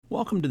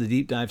welcome to the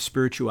Deep Dive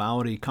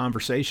Spirituality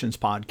Conversations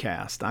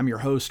podcast. I'm your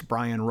host,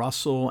 Brian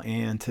Russell,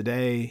 and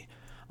today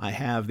I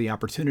have the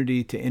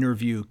opportunity to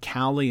interview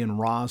Callie and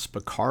Roz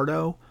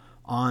Picardo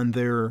on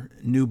their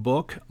new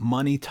book,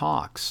 Money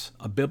Talks,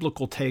 a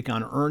biblical take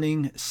on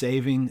earning,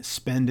 saving,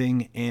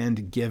 spending,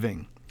 and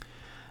giving.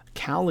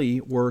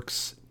 Callie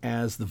works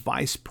as the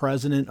Vice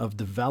President of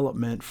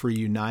Development for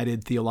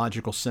United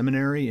Theological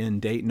Seminary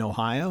in Dayton,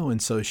 Ohio.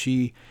 And so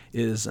she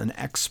is an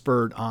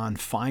expert on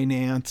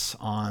finance,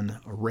 on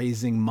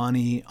raising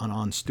money, and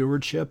on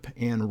stewardship.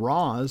 And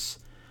Roz,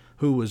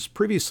 who was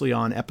previously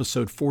on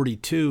episode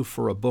 42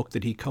 for a book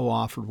that he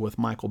co-authored with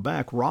Michael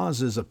Beck,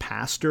 Roz is a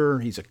pastor,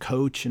 he's a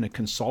coach and a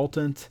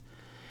consultant.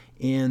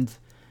 And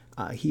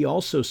he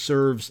also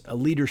serves a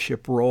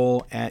leadership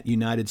role at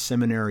United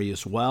Seminary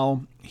as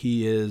well.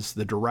 He is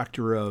the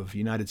director of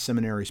United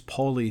Seminary's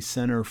Poli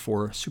Center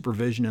for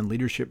Supervision and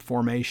Leadership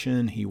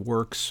Formation. He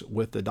works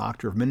with the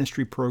Doctor of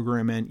Ministry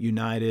program at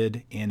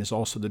United and is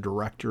also the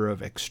director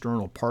of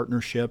external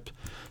partnership.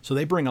 So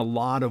they bring a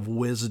lot of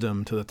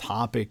wisdom to the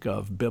topic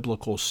of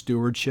biblical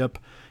stewardship.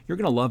 You're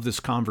going to love this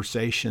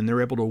conversation.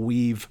 They're able to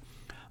weave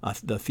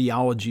the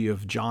theology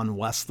of John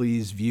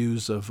Wesley's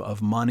views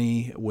of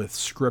money with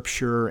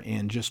scripture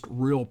and just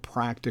real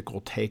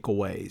practical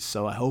takeaways.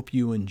 So I hope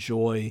you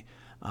enjoy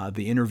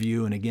the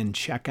interview. And again,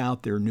 check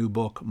out their new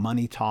book,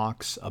 Money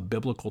Talks, a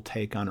biblical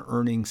take on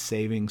earning,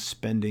 saving,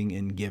 spending,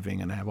 and giving.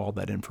 And I have all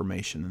that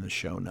information in the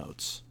show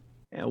notes.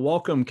 And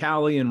welcome,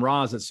 Callie and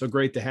Roz. It's so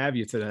great to have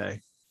you today.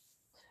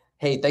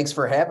 Hey, thanks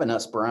for having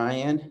us,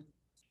 Brian.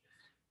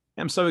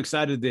 I'm so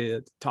excited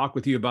to talk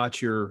with you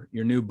about your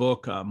new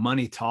book,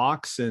 Money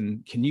Talks.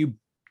 And can you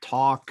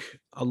talk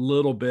a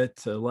little bit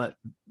to let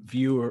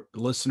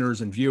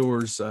listeners and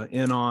viewers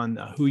in on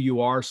who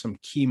you are, some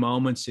key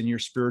moments in your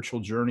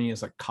spiritual journey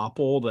as a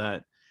couple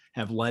that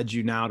have led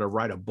you now to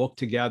write a book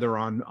together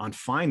on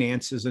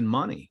finances and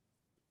money?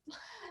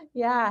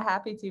 Yeah,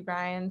 happy to,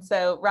 Brian.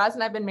 So Roz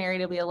and I have been married,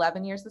 it'll be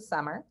 11 years this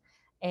summer.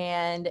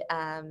 And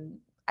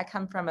I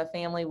come from a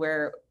family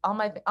where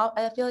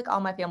I feel like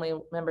all my family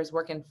members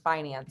work in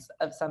finance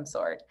of some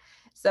sort.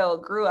 So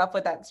grew up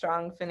with that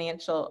strong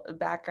financial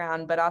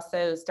background, but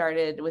also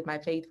started with my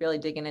faith really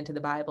digging into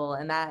the Bible,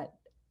 and that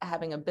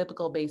having a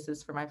biblical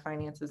basis for my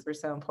finances were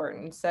so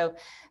important. So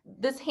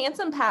this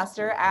handsome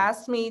pastor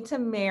asked me to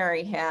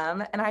marry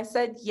him, and I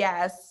said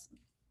yes,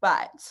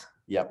 but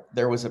Yep,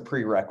 there was a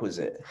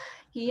prerequisite.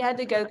 He had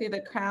to go through the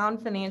Crown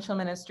Financial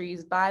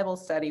Ministries Bible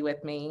study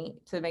with me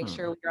to make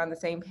sure we were on the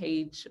same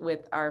page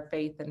with our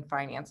faith and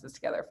finances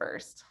together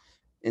first.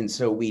 And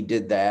so we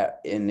did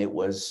that, and it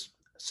was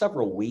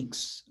several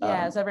weeks.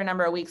 Yeah, it was over a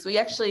number of weeks. We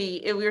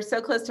were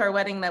so close to our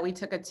wedding that we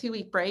took a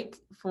 2-week break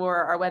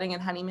for our wedding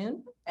and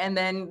honeymoon, and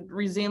then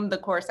resumed the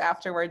course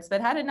afterwards,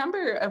 but had a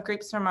number of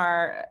groups from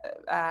our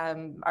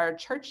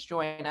church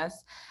join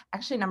us.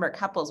 Actually, a number of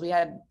couples. We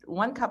had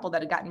one couple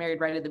that had gotten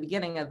married right at the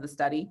beginning of the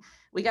study.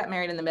 We got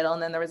married in the middle,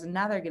 and then there was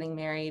another getting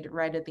married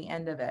right at the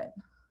end of it.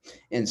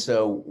 And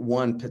so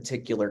one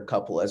particular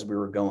couple, as we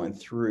were going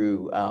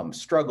through,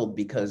 struggled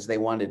because they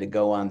wanted to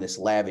go on this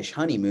lavish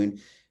honeymoon,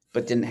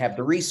 but didn't have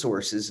the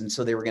resources. And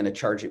so they were going to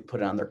charge it,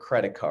 put it on their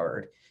credit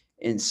card.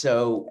 And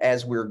so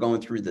as we were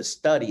going through the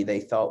study, they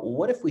thought, well,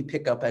 what if we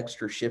pick up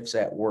extra shifts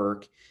at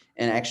work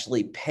and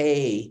actually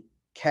pay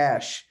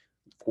cash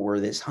for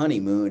this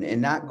honeymoon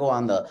and not go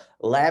on the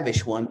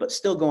lavish one, but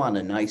still go on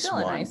a nice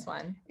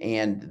one.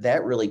 And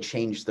that really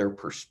changed their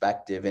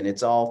perspective. And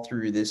it's all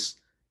through this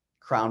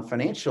Crown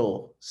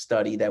Financial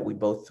study that we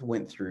both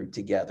went through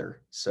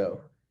together.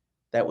 So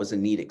that was a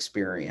neat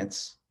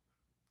experience.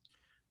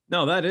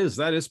 No, that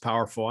is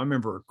powerful. I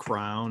remember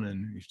Crown,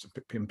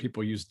 and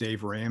people use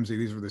Dave Ramsey.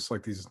 These were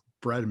these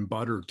bread and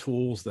butter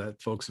tools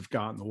that folks have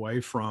gotten away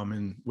from,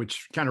 and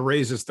which kind of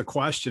raises the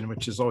question,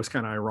 which is always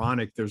kind of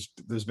ironic. There's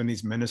been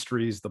these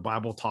ministries. The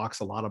Bible talks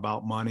a lot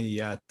about money,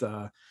 yet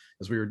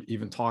as we were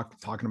even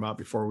talking about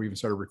before we even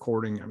started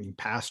recording, I mean,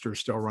 pastors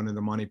still run into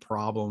money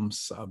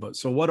problems. But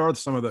so, what are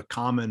some of the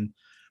common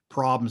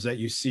problems that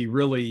you see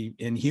really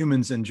in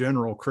humans in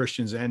general,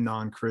 Christians and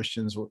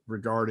non-Christians,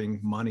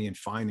 regarding money and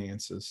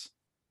finances?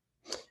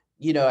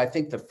 I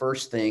think the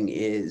first thing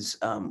is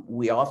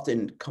we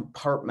often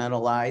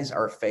compartmentalize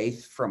our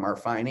faith from our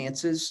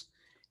finances.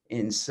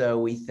 And so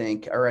we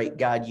think, all right,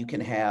 God, you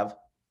can have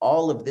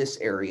all of this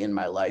area in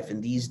my life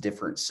in these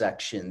different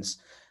sections,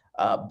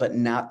 but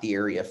not the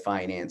area of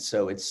finance.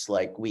 So it's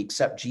like we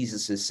accept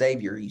Jesus as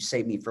Savior. You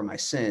save me from my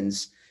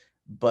sins,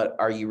 but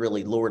are you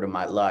really Lord of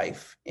my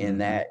life?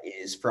 And that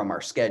is from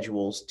our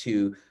schedules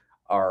to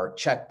our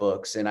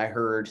checkbooks. And I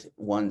heard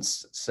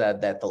once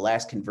said that the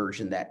last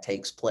conversion that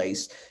takes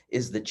place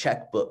is the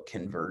checkbook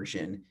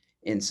conversion.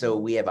 And so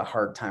we have a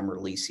hard time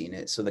releasing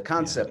it. So the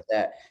concept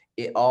that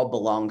it all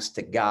belongs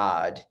to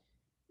God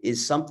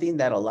is something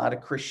that a lot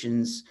of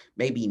Christians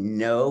maybe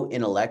know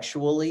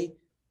intellectually,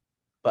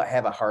 but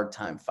have a hard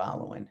time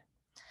following.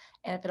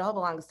 And if it all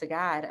belongs to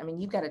God, I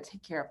mean, you've got to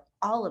take care of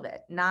all of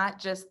it, not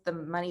just the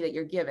money that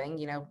you're giving,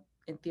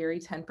 in theory,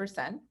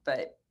 10%,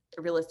 but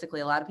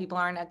realistically, a lot of people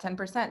aren't at 10%.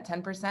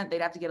 10%,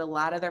 they'd have to get a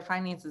lot of their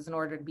finances in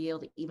order to be able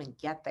to even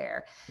get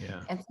there.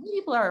 Yeah. And some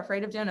people are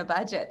afraid of doing a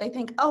budget. They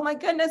think, oh my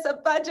goodness, a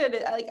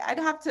budget. Like, I'd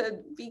have to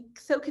be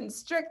so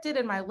constricted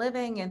in my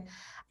living. And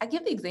I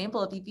give the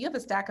example, if you have a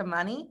stack of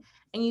money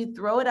and you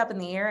throw it up in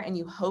the air and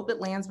you hope it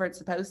lands where it's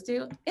supposed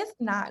to, it's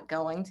not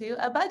going to.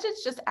 A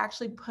budget's just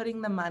actually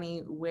putting the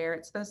money where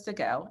it's supposed to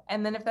go.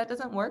 And then if that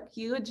doesn't work,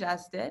 you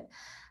adjust it.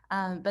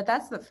 But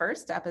that's the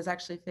first step, is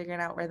actually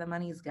figuring out where the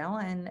money's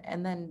going.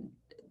 And then,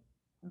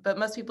 but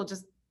most people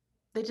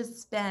they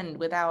just spend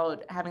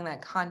without having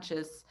that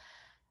conscious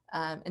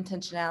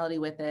intentionality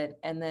with it.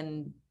 And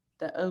then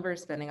the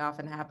overspending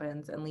often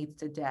happens and leads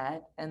to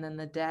debt. And then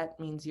the debt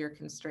means you're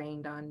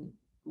constrained on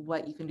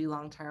what you can do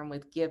long-term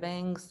with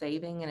giving,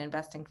 saving, and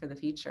investing for the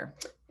future.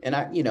 And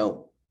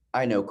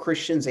I know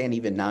Christians and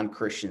even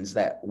non-Christians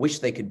that wish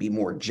they could be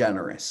more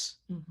generous,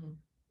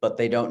 but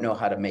they don't know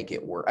how to make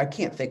it work. I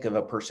can't think of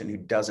a person who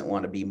doesn't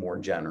want to be more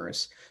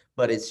generous,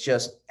 but it's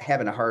just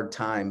having a hard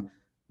time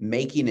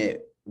making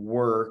it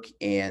work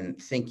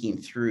and thinking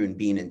through and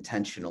being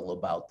intentional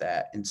about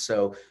that. And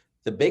so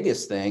the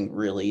biggest thing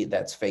really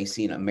that's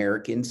facing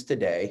Americans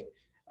today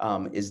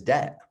is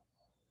debt.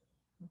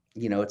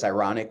 It's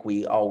ironic.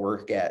 We all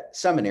work at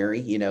seminary,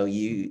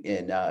 you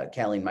and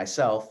Callie and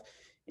myself.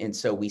 And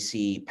so we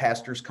see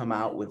pastors come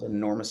out with an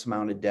enormous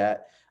amount of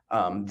debt.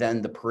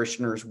 Then the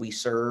parishioners we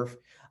serve.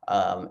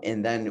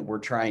 And then we're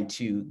trying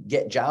to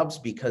get jobs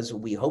because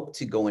we hope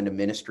to go into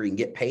ministry and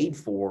get paid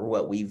for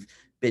what we've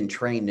been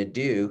trained to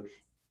do.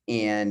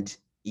 And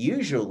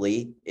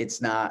usually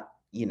it's not,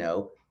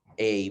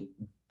 a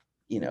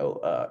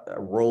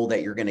role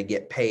that you're going to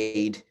get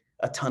paid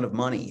a ton of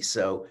money.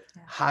 So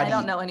I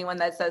don't know anyone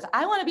that says,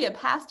 I want to be a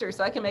pastor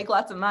so I can make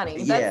lots of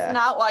money. That's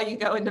not why you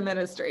go into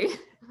ministry.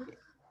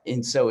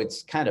 And so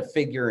it's kind of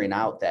figuring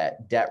out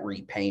that debt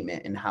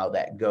repayment and how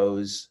that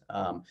goes.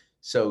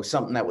 So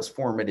something that was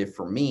formative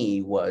for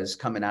me was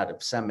coming out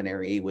of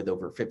seminary with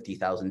over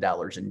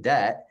 $50,000 in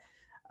debt,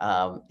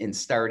 and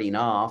starting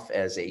off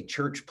as a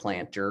church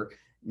planter.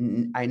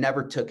 I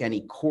never took any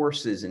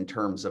courses in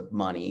terms of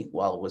money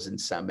while I was in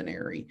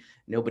seminary.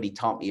 Nobody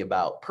taught me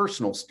about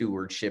personal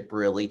stewardship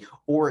really,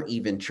 or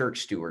even church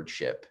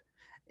stewardship.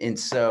 And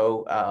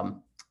so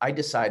I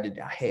decided,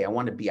 hey, I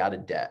want to be out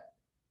of debt.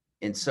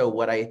 And so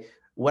what I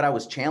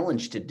was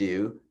challenged to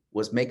do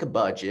was make a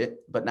budget,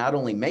 but not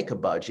only make a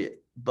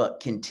budget,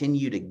 but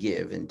continue to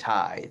give and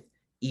tithe,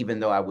 even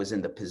though I was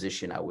in the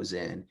position I was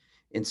in.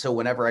 And so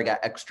whenever I got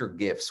extra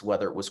gifts,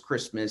 whether it was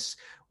Christmas,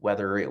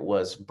 whether it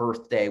was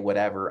birthday,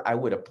 whatever, I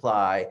would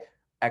apply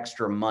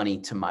extra money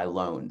to my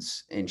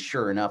loans. And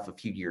sure enough, a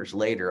few years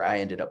later, I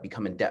ended up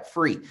becoming debt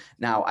free.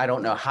 Now, I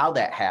don't know how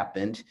that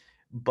happened,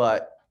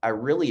 but I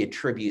really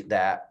attribute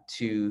that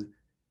to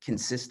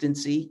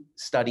consistency,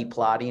 study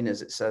plotting,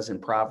 as it says in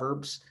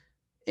Proverbs,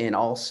 and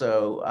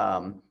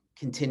also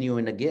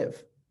continuing to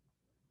give.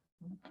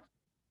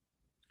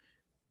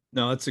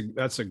 No,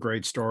 that's a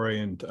great story.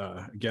 And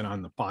again,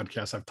 on the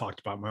podcast, I've talked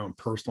about my own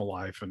personal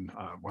life. And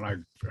when I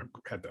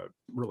had the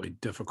really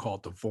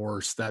difficult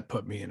divorce, that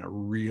put me in a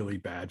really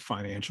bad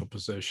financial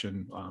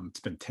position. It's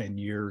been 10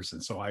 years.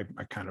 And so I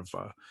kind of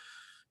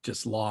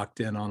just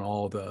locked in on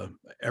all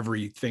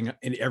everything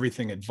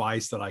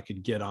advice that I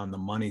could get on the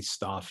money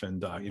stuff.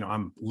 And,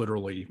 I'm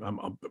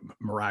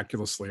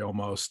miraculously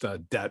almost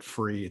debt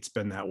free. It's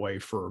been that way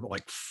for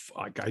like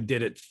I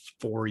did it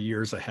 4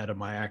 years ahead of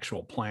my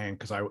actual plan,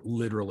 because I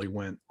literally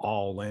went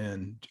all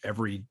in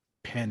every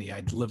penny.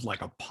 I'd lived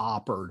like a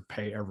pauper to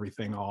pay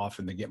everything off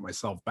and to get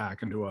myself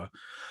back into a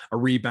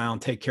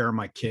rebound, take care of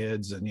my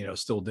kids, and,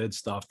 still did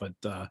stuff.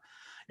 But,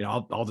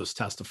 I'll just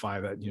testify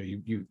that,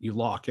 you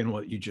lock in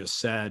what you just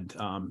said,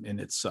 and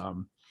it's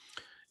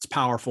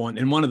powerful.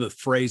 And one of the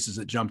phrases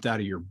that jumped out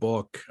of your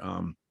book,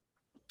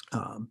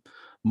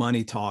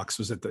 Money Talks,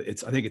 was I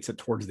think it's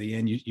towards the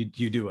end,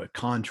 you do a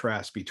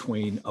contrast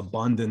between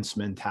abundance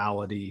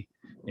mentality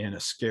and a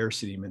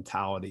scarcity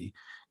mentality.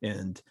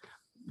 And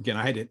again,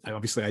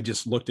 I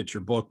just looked at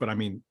your book, but I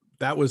mean,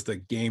 that was the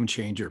game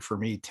changer for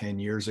me 10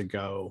 years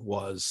ago,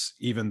 was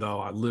even though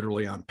I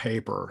literally on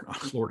paper,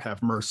 Lord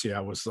have mercy, I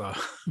was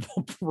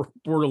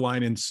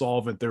borderline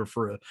insolvent there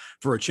for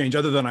a change,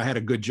 other than I had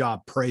a good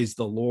job, praise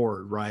the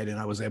Lord, right? And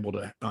I was able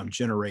to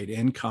generate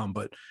income.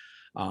 But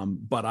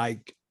I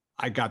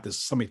got this,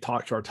 somebody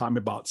started talking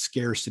about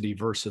scarcity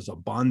versus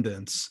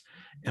abundance.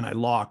 And I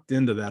locked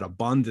into that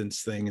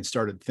abundance thing and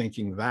started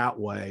thinking that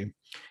way.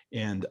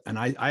 And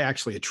I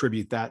actually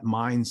attribute that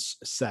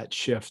mindset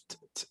shift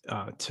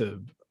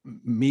to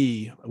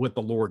me, with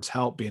the Lord's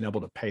help, being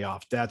able to pay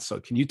off debt. So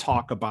can you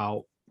talk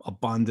about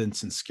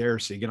abundance and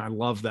scarcity? Again, I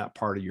love that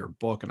part of your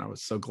book, and I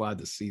was so glad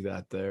to see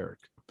that there.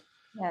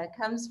 Yeah, it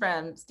comes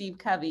from Steve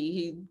Covey.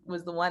 He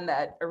was the one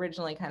that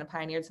originally kind of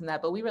pioneered some of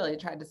that, but we really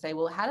tried to say,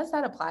 well, how does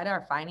that apply to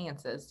our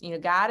finances? You know,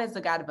 God is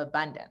a God of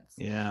abundance.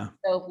 Yeah.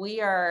 So if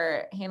we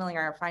are handling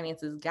our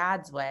finances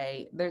God's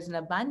way, there's an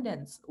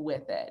abundance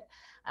with it.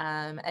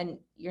 And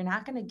you're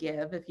not going to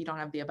give if you don't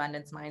have the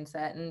abundance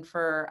mindset. And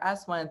for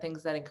us, one of the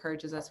things that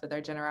encourages us with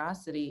our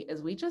generosity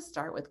is we just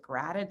start with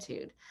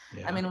gratitude.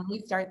 Yeah. I mean, when we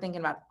start thinking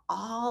about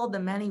all the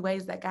many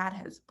ways that God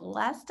has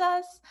blessed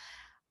us,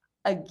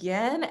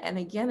 again and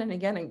again and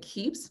again and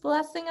keeps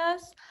blessing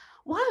us,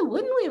 why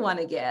wouldn't we want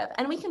to give?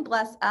 And we can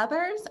bless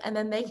others, and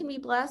then they can be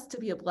blessed to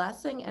be a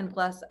blessing and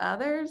bless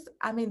others.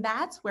 I mean,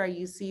 that's where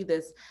you see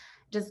this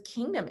just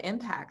kingdom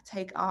impact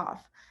take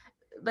off.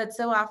 But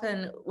so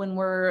often when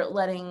we're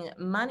letting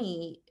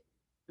money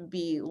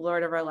be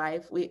Lord of our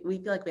life, we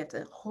feel like we have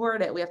to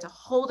hoard it. We have to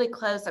hold it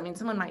close. I mean,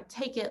 someone might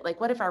take it.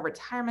 Like, what if our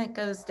retirement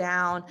goes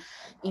down?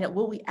 You know,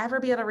 will we ever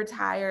be able to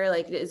retire?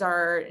 Like, is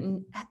our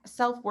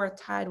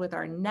self-worth tied with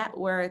our net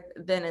worth?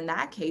 Then in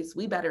that case,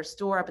 we better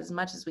store up as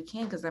much as we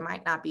can because there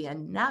might not be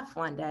enough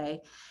one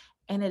day.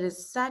 And it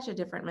is such a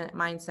different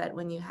mindset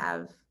when you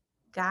have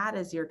God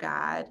as your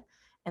God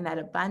and that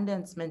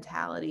abundance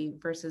mentality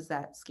versus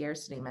that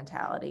scarcity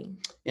mentality.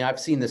 Yeah,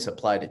 I've seen this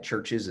apply to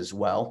churches as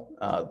well.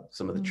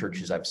 Some of the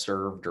churches I've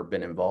served or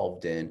been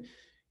involved in,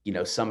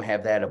 some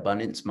have that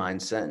abundance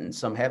mindset and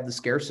some have the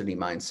scarcity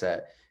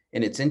mindset.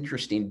 And it's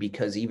interesting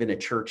because even a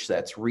church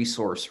that's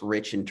resource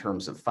rich in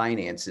terms of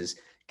finances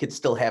could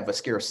still have a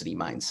scarcity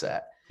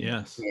mindset.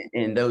 Yes.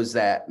 And those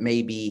that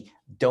maybe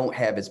don't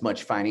have as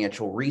much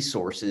financial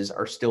resources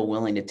are still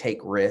willing to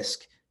take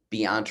risk,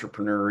 be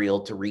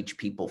entrepreneurial to reach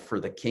people for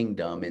the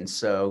kingdom. And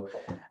so,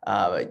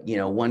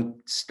 one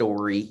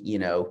story,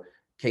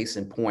 case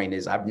in point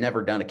is I've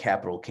never done a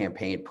capital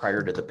campaign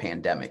prior to the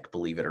pandemic,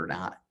 believe it or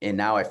not. And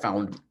now I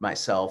found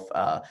myself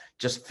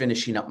just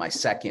finishing up my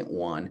second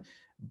one.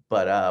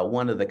 But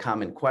one of the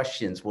common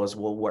questions was,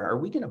 well, where are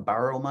we going to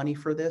borrow money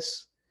for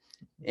this?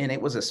 And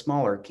it was a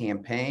smaller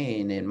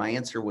campaign. And my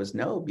answer was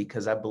no,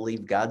 because I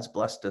believe God's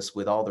blessed us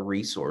with all the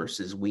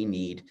resources we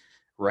need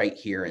right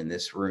here in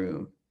this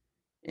room.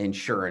 And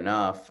sure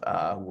enough,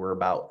 we're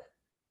about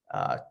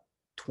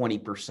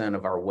 20%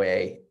 of our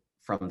way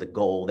from the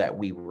goal that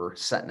we were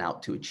setting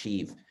out to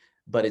achieve.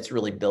 But it's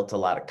really built a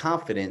lot of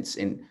confidence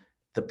in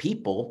the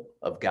people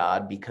of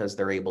God because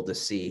they're able to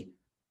see,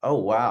 oh,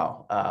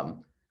 wow,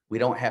 we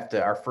don't have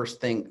to, our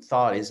first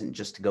thought isn't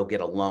just to go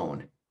get a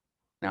loan.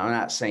 Now, I'm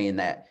not saying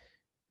that,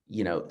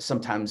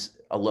 sometimes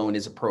a loan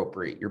is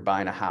appropriate. You're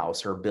buying a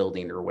house or a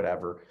building or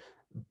whatever.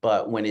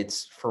 But when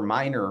it's for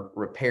minor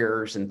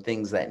repairs and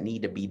things that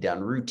need to be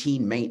done,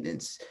 routine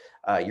maintenance,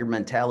 your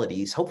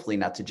mentality is hopefully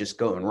not to just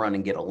go and run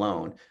and get a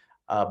loan.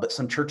 But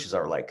some churches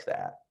are like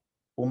that.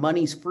 Well,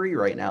 money's free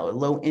right now, a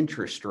low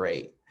interest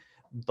rate,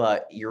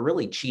 but you're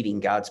really cheating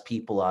God's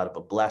people out of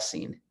a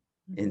blessing.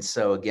 And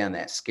so again,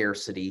 that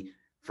scarcity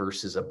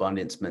versus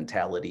abundance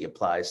mentality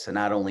applies to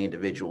not only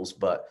individuals,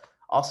 but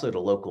also to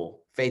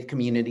local faith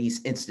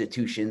communities,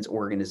 institutions,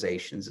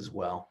 organizations as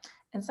well.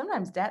 And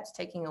sometimes debt's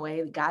taking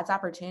away God's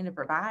opportunity to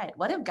provide.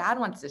 What if God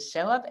wants to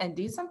show up and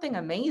do something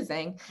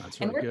amazing?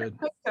 That's and really we're good.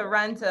 quick to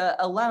run to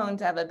a loan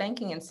to have a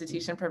banking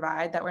institution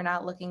provide that we're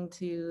not looking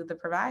to the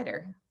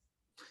provider.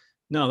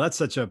 No, that's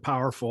such a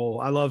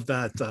powerful. I love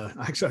that.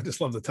 Actually, I just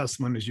love the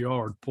testimonies you all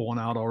are pulling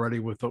out already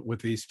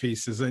with these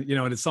pieces, and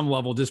and at some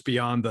level, just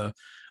beyond the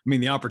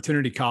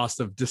opportunity cost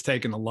of just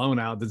taking a loan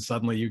out. Then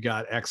suddenly you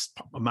got X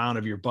amount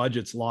of your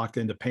budget's locked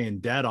into paying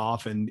debt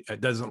off, and it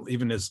doesn't,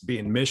 even as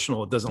being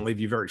missional, it doesn't leave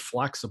you very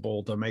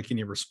flexible to make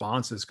any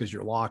responses because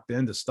you're locked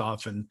into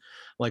stuff. And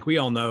like we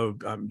all know,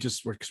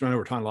 just because I know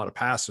we're talking a lot of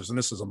pastors, and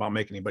this is about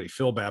making anybody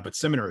feel bad, but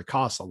seminary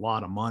costs a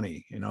lot of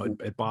money.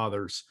 It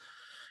bothers.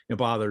 It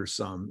bothers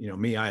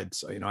me. I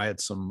had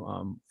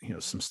some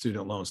some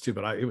student loans too,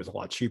 but it was a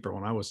lot cheaper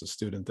when I was a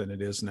student than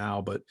it is now.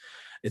 But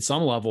at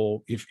some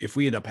level, if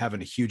we end up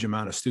having a huge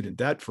amount of student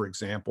debt, for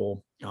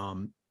example,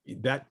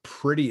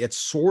 it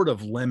sort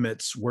of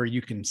limits where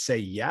you can say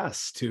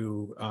yes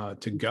to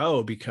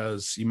go,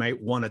 because you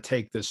might want to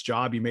take this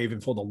job. You may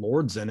even feel the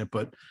Lord's in it,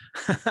 but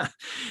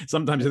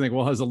sometimes you think,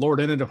 well, has the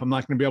Lord in it if I'm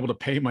not going to be able to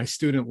pay my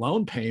student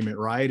loan payment,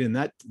 right? And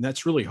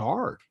that's really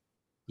hard.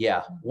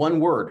 Yeah.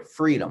 One word,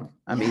 freedom.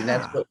 I mean,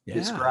 that's what Yeah.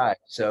 describes.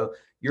 So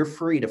you're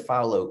free to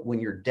follow when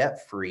you're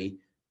debt free.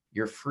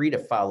 You're free to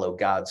follow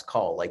God's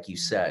call. Like you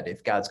said,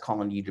 if God's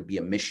calling you to be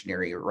a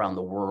missionary around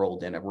the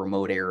world in a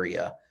remote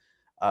area,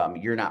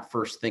 you're not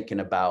first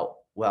thinking about,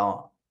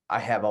 well, I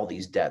have all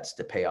these debts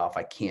to pay off,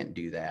 I can't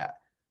do that.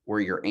 Where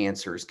your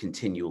answer is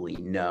continually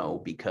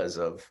no, because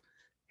of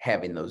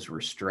having those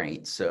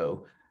restraints.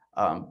 So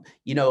a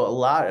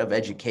lot of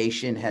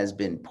education has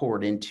been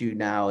poured into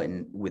now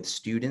and with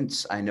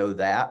students. I know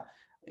that.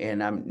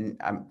 And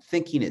I'm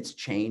thinking it's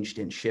changed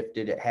and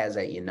shifted. It has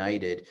at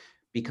United,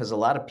 because a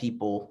lot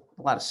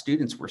of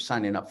students were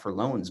signing up for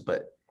loans,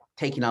 but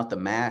taking out the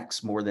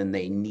max more than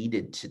they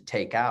needed to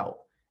take out.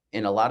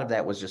 And a lot of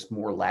that was just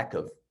more lack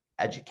of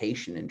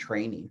education and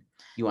training.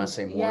 You want to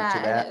say more to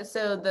that? And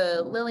so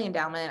the Lilly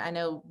Endowment, I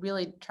know,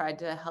 really tried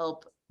to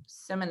help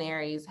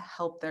seminaries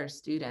help their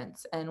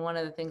students. And one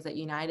of the things that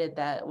United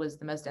that was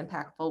the most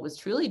impactful was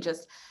truly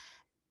just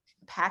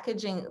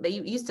packaging. They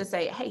used to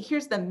say, hey,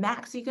 here's the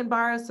max you can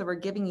borrow, so we're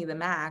giving you the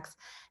max.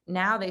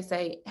 Now they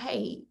say,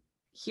 hey,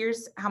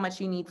 here's how much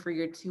you need for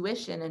your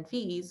tuition and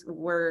fees.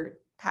 We're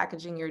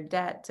packaging your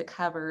debt to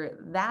cover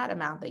that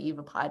amount that you've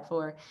applied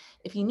for.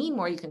 If you need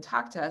more, you can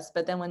talk to us.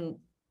 But then when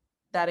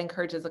that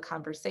encourages a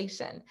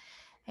conversation,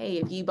 hey,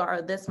 if you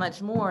borrow this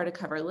much more to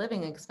cover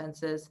living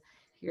expenses,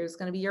 here's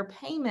going to be your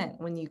payment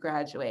when you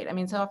graduate. I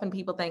mean, so often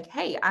people think,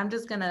 hey, I'm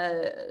just going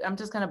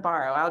to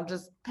borrow. I'll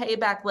just pay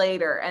it back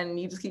later. And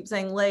you just keep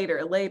saying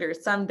later,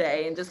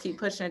 someday, and just keep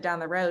pushing it down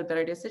the road. But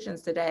our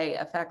decisions today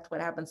affect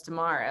what happens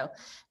tomorrow.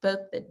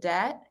 Both the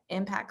debt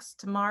impacts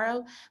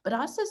tomorrow, but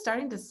also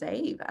starting to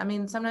save. I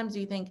mean, sometimes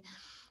you think,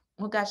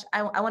 well, gosh,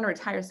 I want to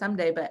retire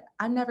someday, but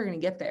I'm never going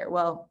to get there.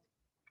 Well,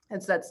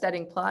 it's that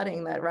steady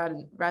plotting that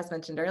Roz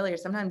mentioned earlier.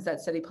 Sometimes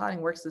that steady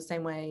plotting works the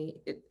same way.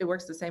 It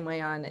works the same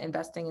way on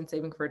investing and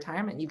saving for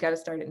retirement. You've got to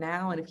start it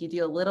now. And if you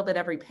do a little bit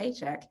every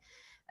paycheck,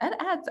 that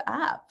adds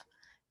up.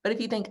 But if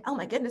you think, oh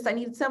my goodness, I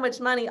need so much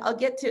money, I'll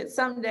get to it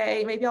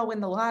someday, maybe I'll win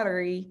the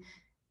lottery.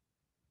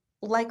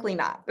 Likely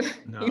not.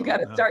 No, You've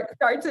got to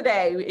start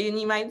today. And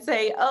you might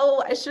say,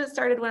 oh, I should have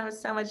started when I was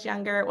so much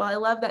younger. Well, I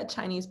love that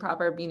Chinese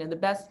proverb, the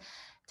best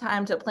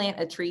time to plant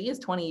a tree is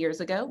 20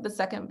 years ago. The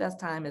second best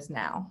time is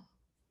now.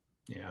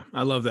 Yeah,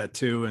 I love that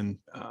too. And,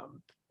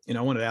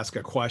 I wanted to ask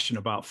a question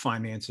about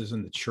finances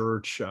in the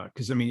church,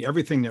 because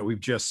everything that we've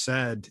just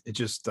said,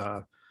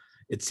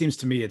 it seems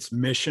to me it's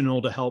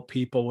missional to help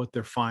people with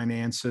their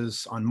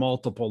finances on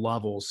multiple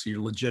levels. So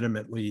you're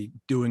legitimately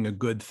doing a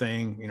good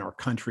thing. Our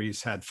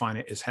country's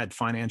has had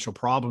financial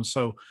problems.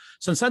 So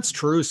since that's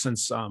true,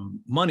 since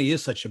money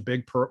is such a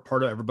big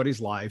part of everybody's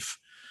life,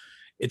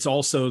 it's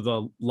also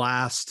the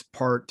last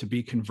part to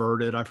be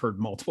converted. I've heard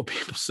multiple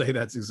people say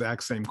that's the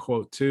exact same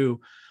quote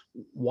too.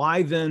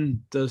 Why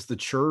then does the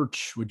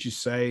church, would you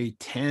say,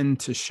 tend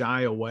to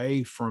shy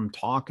away from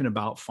talking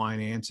about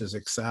finances,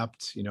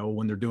 except,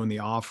 when they're doing the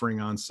offering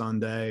on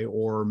Sunday,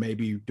 or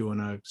maybe doing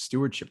a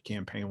stewardship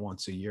campaign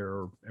once a year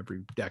or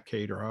every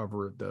decade, or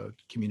however the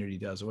community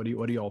does it? What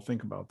do you all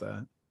think about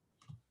that?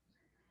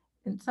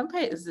 In some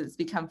cases, it's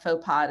become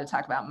faux pas to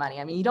talk about money.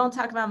 I mean, you don't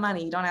talk about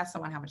money. You don't ask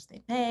someone how much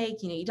they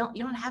make. You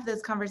don't have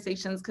those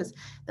conversations, because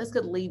those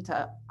could lead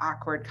to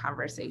awkward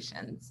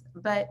conversations.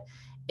 But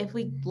if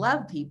we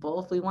love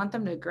people, if we want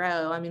them to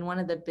grow, one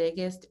of the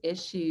biggest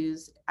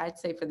issues I'd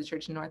say for the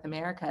church in North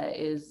America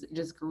is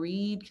just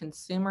greed,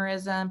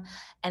 consumerism,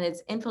 and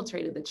it's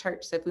infiltrated the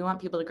church. So if we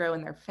want people to grow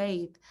in their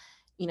faith,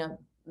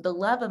 the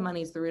love of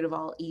money is the root of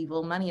all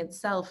evil. Money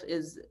itself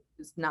is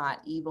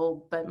not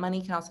evil, but money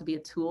can also be a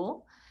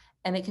tool,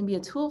 and it can be a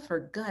tool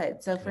for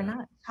good. So if we're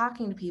not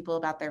talking to people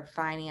about their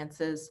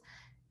finances,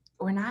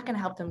 we're not going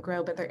to help them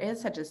grow. But there is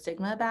such a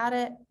stigma about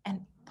it.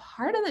 And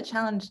part of the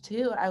challenge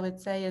too, I would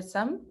say, is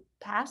some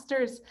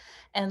pastors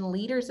and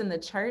leaders in the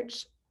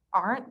church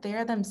aren't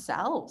there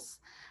themselves.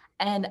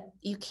 And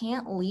you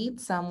can't lead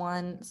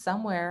someone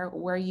somewhere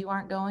where you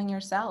aren't going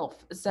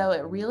yourself. So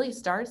it really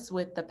starts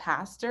with the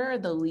pastor,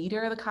 the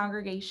leader of the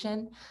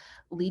congregation,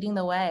 leading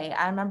the way.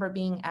 I remember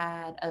being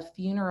at a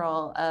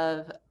funeral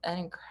of an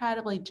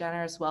incredibly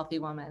generous, wealthy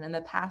woman, and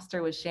the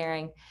pastor was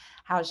sharing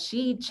how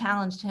she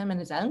challenged him in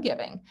his own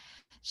giving.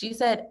 She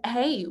said,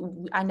 hey,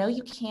 I know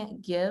you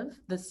can't give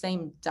the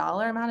same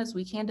dollar amount as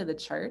we can to the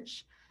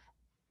church,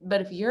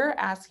 but if you're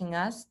asking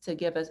us to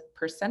give a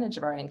percentage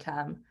of our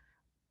income,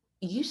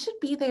 you should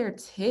be there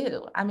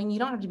too. You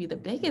don't have to be the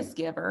biggest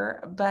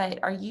giver, but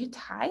are you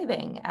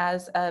tithing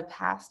as a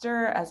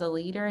pastor, as a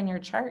leader in your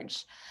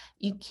church?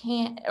 You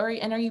can't,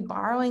 and are you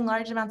borrowing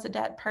large amounts of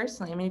debt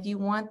personally? If you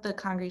want the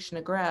congregation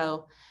to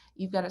grow,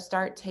 you've got to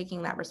start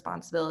taking that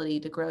responsibility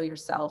to grow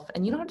yourself.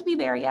 And you don't have to be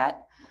there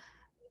yet,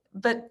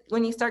 but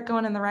when you start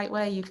going in the right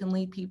way, you can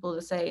lead people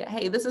to say,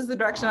 hey, this is the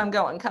direction I'm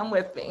going. Come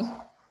with me.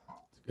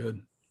 Good.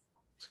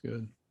 It's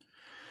good.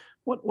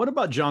 What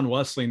about John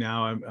Wesley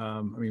now?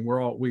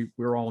 We're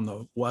all in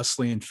the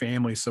Wesleyan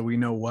family, so we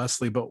know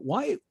Wesley. But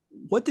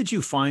what did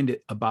you find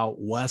about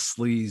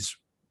Wesley's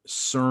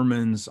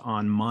sermons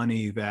on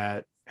money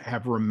that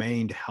have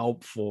remained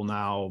helpful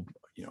now?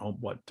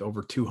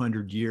 Over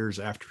 200 years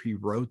after he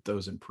wrote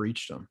those and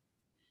preached them.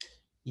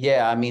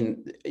 Yeah,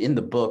 in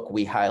the book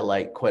we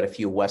highlight quite a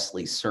few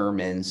Wesley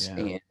sermons,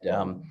 and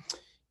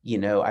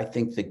I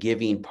think the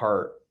giving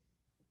part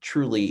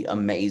truly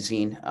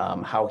amazing.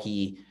 How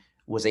he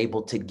was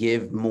able to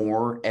give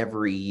more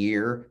every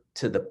year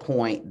to the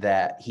point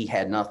that he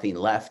had nothing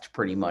left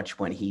pretty much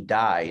when he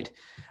died.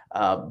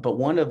 But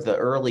one of the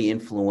early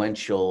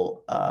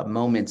influential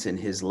moments in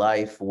his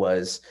life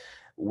was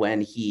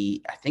when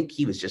I think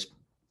he was just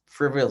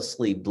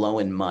frivolously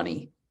blowing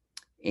money.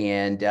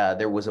 And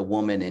there was a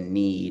woman in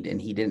need, and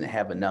he didn't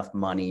have enough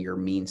money or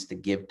means to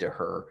give to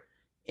her.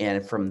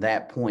 And from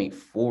that point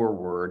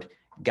forward,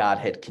 God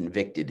had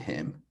convicted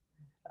him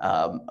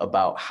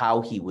about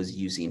how he was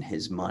using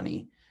his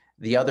money.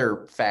 The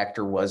other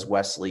factor was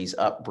Wesley's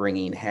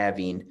upbringing,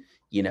 having,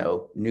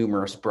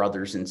 numerous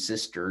brothers and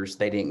sisters.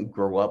 They didn't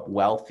grow up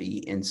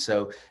wealthy. And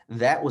so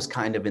that was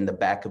kind of in the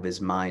back of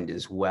his mind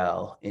as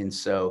well. And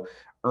so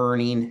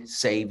earning,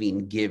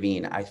 saving,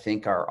 giving, I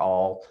think are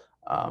all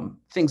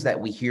things that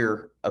we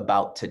hear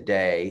about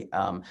today.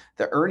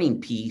 The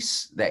earning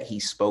piece that he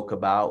spoke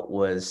about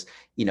was,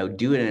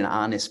 do it in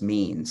honest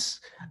means.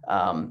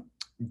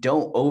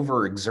 Don't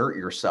overexert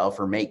yourself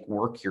or make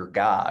work your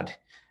God.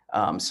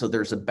 So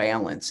there's a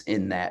balance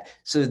in that.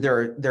 So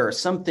there are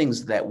some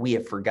things that we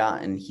have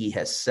forgotten he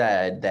has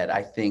said that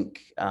I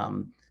think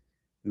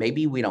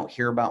maybe we don't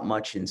hear about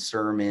much in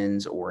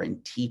sermons or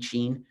in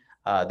teaching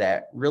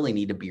that really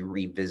need to be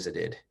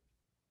revisited.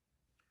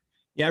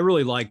 Yeah, I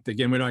really liked,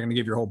 again, we're not going to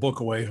give your whole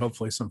book away.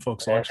 Hopefully some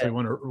folks will actually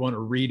want to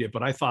read it.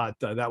 But I thought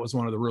that was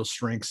one of the real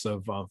strengths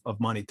of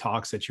Money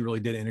Talks, that you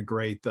really did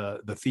integrate the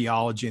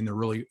theology and the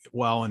really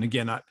well. And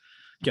again,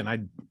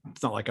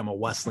 it's not like I'm a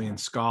Wesleyan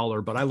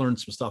scholar, but I learned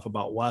some stuff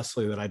about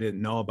Wesley that I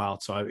didn't know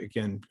about. So I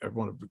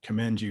want to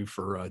commend you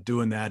for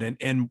doing that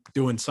and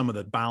doing some of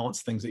the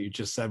balance things that you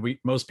just said.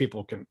 Most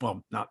people can,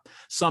 well, not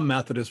some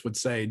Methodists would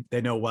say they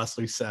know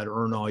Wesley said,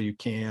 earn all you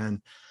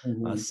can,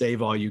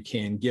 save all you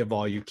can, give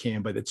all you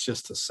can, but it's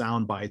just the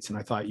sound bites. And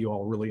I thought you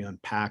all really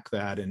unpacked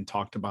that and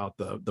talked about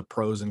the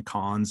pros and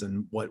cons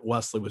and what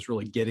Wesley was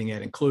really getting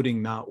at,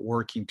 including not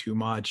working too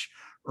much,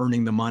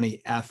 earning the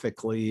money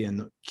ethically, and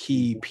the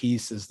key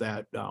pieces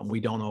that we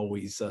don't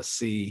always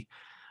see,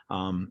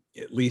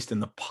 at least in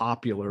the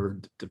popular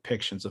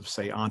depictions of,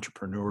 say,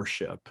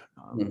 entrepreneurship.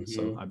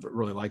 So I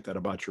really like that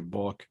about your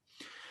book.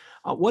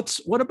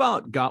 What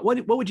about God?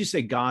 What would you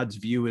say God's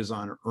view is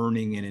on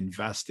earning and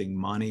investing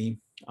money?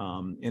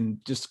 And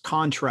just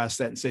contrast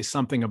that and say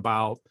something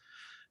about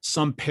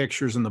some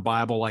pictures in the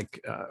Bible, like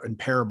in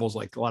parables,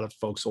 like a lot of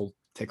folks will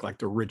take like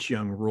the rich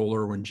young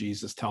ruler when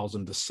Jesus tells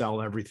him to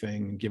sell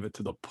everything and give it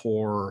to the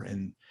poor.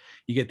 And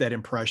you get that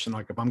impression,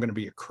 like, if I'm going to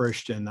be a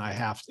Christian,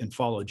 and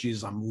follow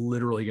Jesus, I'm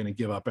literally going to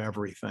give up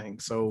everything.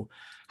 So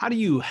how do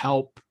you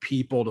help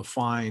people to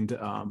find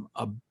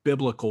a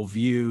biblical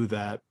view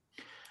that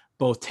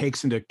both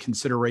takes into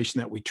consideration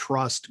that we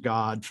trust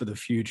God for the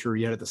future,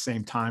 yet at the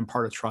same time,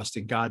 part of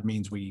trusting God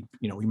means we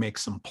make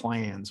some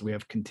plans. We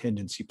have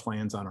contingency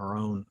plans on our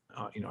own,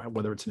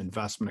 whether it's an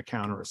investment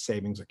account or a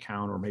savings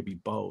account, or maybe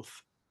both.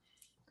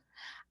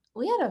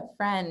 We had a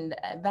friend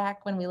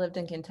back when we lived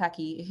in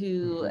Kentucky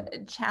who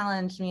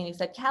challenged me, and he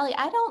said, Callie,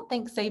 I don't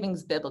think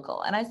saving's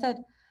biblical. And I said,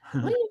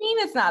 what do you mean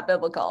it's not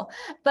biblical?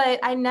 But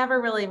I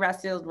never really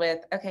wrestled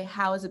with, okay,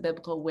 how is it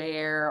biblical?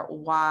 Where,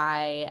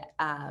 why?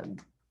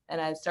 And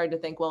I started to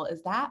think, well,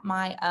 is that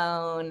my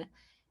own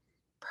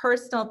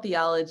personal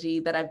theology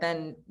that I've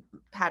then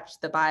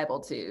patched the Bible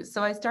to?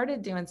 So I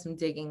started doing some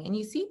digging, and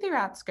you see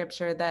throughout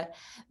scripture that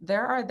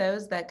there are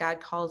those that God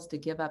calls to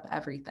give up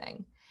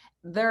everything.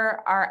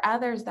 There are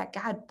others that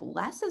God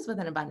blesses with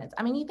an abundance.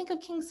 I mean, you think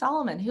of King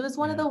Solomon, who is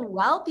one of the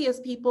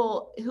wealthiest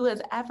people who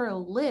has ever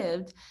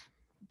lived,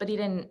 but he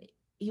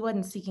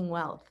wasn't seeking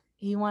wealth.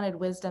 He wanted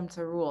wisdom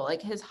to rule.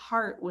 Like, his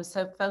heart was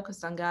so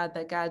focused on God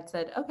that God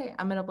said, okay,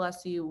 I'm going to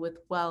bless you with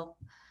wealth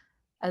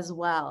as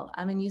well.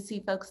 I mean, you see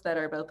folks that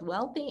are both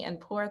wealthy and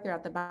poor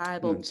throughout the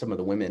Bible. And some of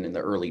the women in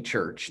the early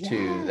church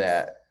too,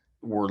 that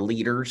were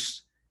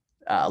leaders,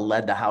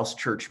 led the house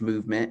church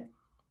movement.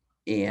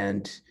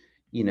 And,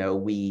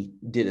 we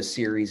did a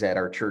series at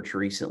our church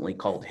recently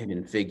called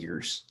Hidden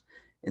Figures.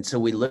 And so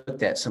we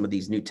looked at some of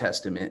these New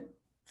Testament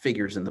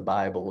figures in the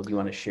Bible. Do you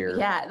want to share?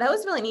 Yeah, that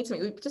was really neat to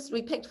me.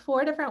 We picked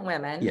 4 different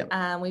women.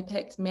 Yep. We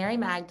picked Mary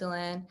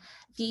Magdalene,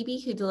 Phoebe,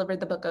 who delivered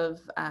the book of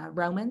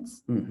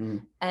Romans,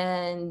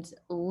 and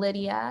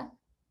Lydia,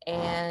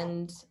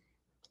 and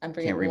I'm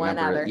forgetting one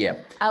other.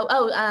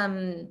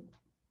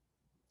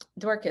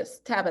 Dorcas,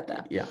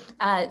 Tabitha.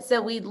 Yeah.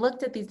 So we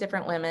looked at these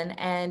different women,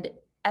 and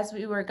as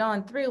we were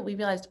going through, we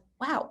realized,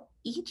 wow,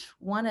 each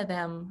one of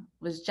them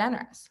was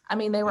generous. I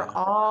mean, they were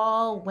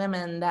all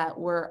women that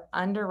were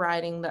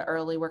underwriting the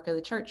early work of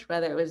the church,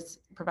 whether it was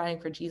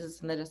providing for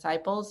Jesus and the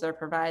disciples or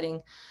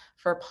providing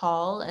for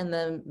Paul and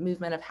the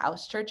movement of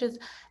house churches.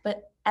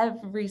 But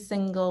every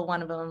single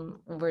one of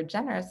them were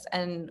generous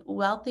and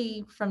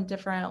wealthy from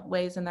different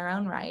ways in their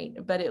own right.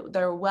 But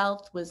their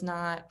wealth was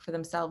not for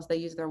themselves. They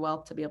used their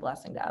wealth to be a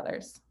blessing to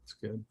others. That's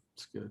good.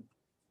 That's good.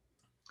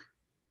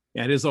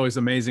 Yeah, it is always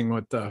amazing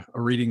what a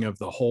reading of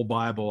the whole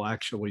Bible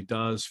actually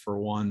does for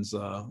one's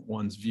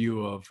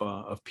view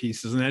of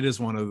pieces. And that is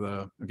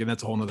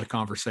that's a whole nother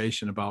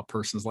conversation about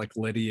persons like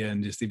Lydia,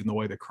 and just even the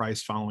way the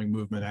Christ following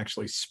movement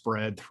actually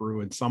spread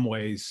through, in some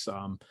ways,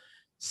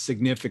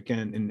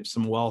 significant and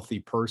some wealthy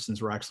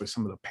persons were actually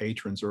some of the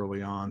patrons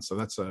early on. So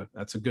that's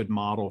a good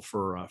model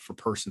for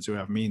persons who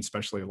have means,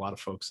 especially a lot of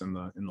folks in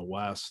the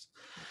West.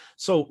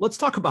 So let's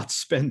talk about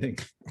spending,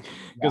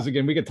 because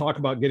again, we could talk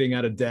about getting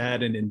out of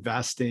debt and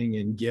investing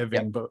and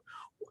giving, but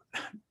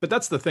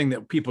that's the thing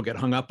that people get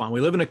hung up on. We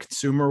live in a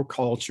consumer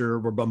culture.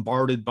 We're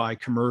bombarded by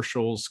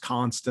commercials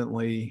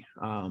constantly.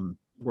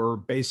 We're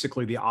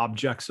basically the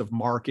objects of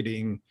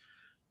marketing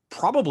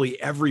probably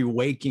every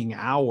waking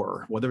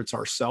hour, whether it's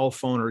our cell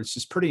phone or it's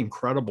just pretty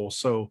incredible.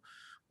 So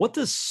What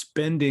does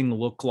spending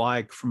look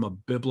like from a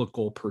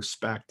biblical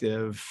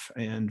perspective?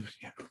 And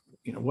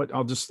what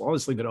I'll just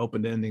leave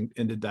it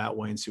ended that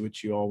way and see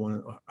what you all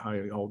want to how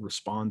you all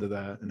respond to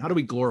that. And how do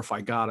we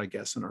glorify God, I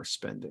guess, in our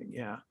spending?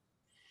 Yeah.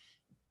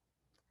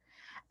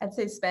 I'd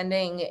say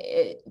spending,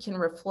 it can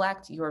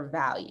reflect your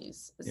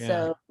values. Yeah.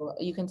 So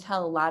you can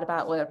tell a lot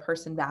about what a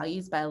person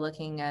values by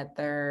looking at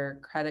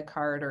their credit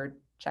card or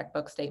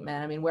checkbook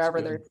statement. I mean, That's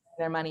wherever they're good. spending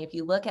their money, if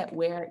you look at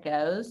where it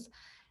goes,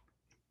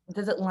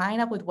 does it line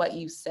up with what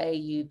you say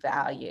you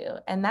value?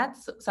 And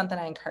that's something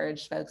I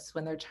encourage folks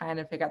when they're trying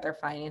to figure out their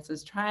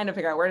finances, trying to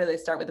figure out where do they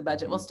start with the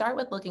budget. Well, start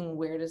with looking,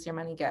 where does your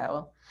money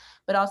go?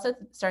 But also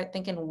start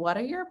thinking, what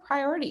are your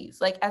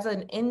priorities? Like as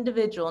an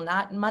individual,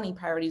 not money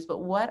priorities, but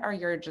what are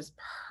your just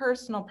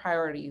personal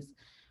priorities?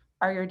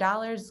 Are your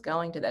dollars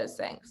going to those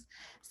things?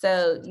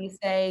 So you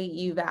say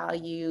you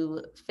value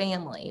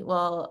family.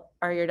 Well,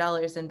 are your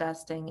dollars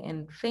investing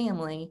in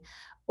family,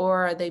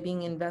 or are they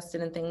being invested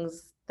in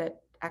things that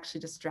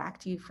actually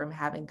distract you from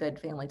having good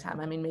family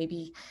time? I mean,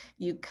 maybe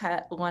you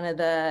cut one of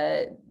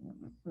the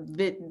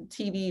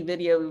TV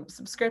video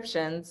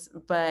subscriptions,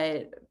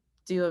 but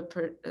do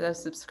a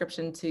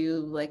subscription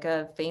to like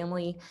a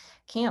family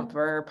camp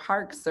or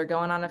parks, or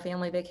going on a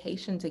family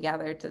vacation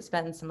together to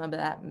spend some of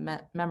that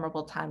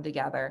memorable time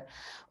together.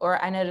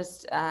 Or I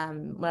noticed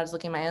when I was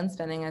looking at my own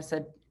spending, I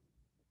said,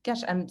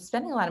 gosh, I'm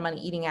spending a lot of money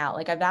eating out.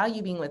 Like I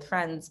value being with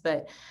friends,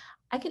 but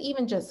I could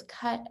even just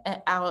cut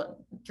out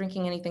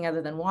drinking anything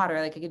other than water.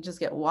 Like I could just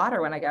get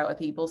water when I go out with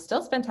people,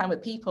 still spend time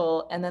with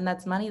people. And then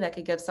that's money that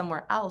could go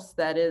somewhere else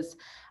that is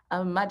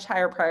a much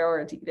higher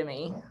priority to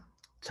me.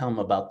 Tell them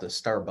about the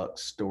Starbucks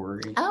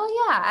story.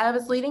 Oh yeah, I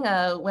was leading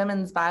a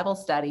women's Bible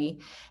study,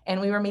 and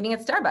we were meeting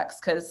at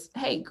Starbucks because,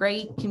 hey,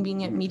 great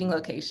convenient meeting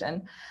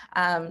location.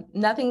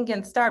 Nothing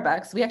against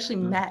Starbucks. We actually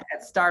met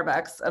at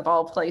Starbucks of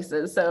all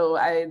places, so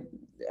I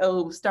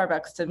owe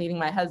Starbucks to meeting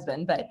my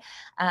husband. But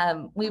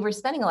we were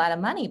spending a lot of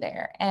money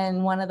there,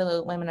 and one of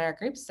the women in our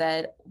group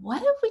said,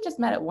 "What if we just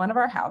met at one of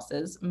our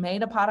houses,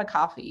 made a pot of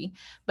coffee,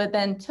 but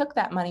then took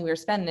that money we were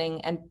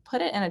spending and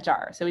put it in a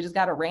jar?" So we just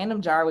got a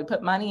random jar. We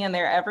put money in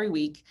there every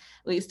week.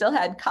 We still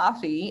had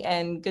coffee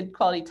and good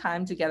quality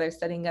time together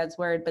studying God's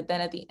word. But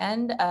then at the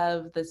end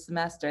of the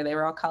semester, they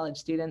were all college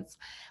students,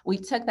 we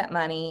took that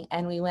money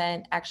and we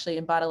went actually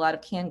and bought a lot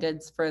of canned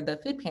goods for the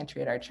food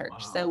pantry at our church. Wow.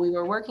 So we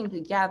were working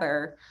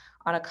together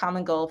on a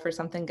common goal for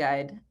something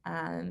good,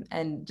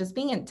 and just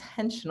being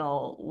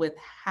intentional with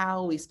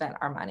how we spent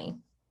our money.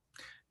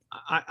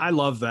 I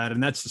love that,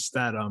 and that's just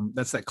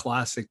that's that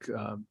classic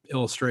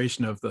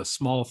illustration of the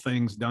small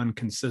things done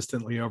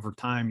consistently over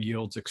time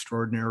yields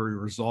extraordinary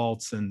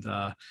results. And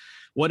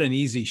what an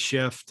easy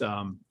shift.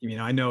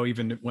 I know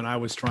even when I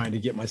was trying to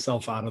get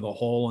myself out of the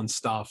hole and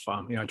stuff,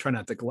 I try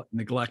not to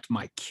neglect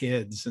my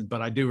kids,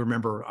 but I do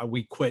remember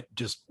we quit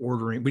just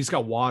ordering. We just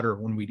got water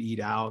when we'd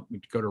eat out.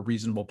 We'd go to a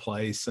reasonable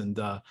place, and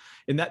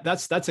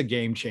that's a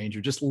game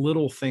changer. Just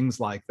little things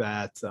like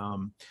that.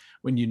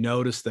 When you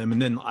notice them. And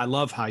then I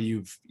love how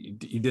you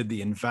did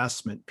the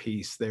investment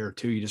piece there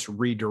too. You just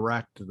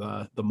redirect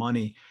the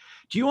money.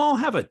 Do you all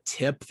have a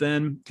tip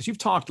then? Because you've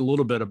talked a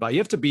little bit about, you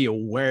have to be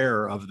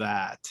aware of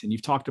that. And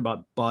you've talked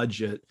about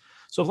budget.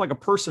 So if like a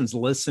person's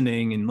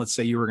listening and let's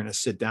say you were going to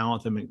sit down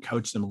with them and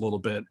coach them a little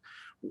bit,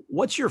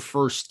 what's your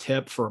first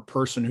tip for a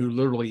person who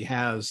literally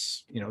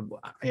has,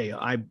 hey,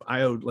 I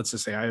owe, let's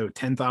just say I owe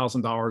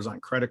 $10,000 on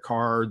credit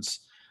cards.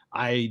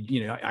 I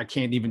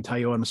can't even tell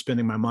you what I'm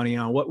spending my money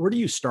on. Where do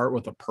you start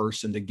with a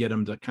person to get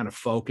them to kind of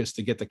focus,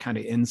 to get the kind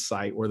of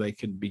insight where they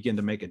can begin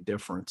to make a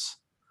difference?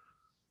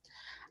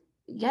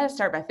 You got to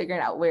start by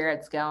figuring out where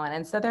it's going.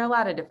 And so there are a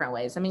lot of different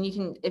ways. I mean, you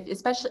can,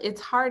 especially, it's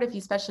hard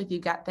especially if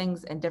you've got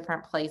things in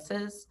different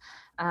places.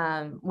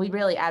 We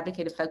really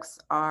advocate if folks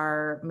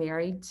are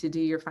married to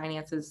do your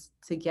finances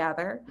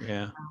together.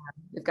 Yeah.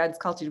 If God's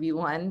called you to be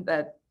one,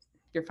 that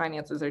your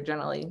finances are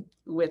generally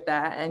with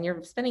that, and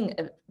your spending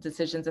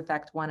decisions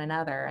affect one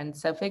another. And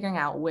so figuring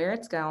out where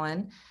it's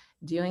going,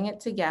 doing it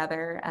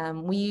together.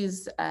 We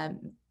use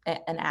an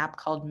app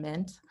called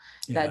Mint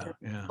that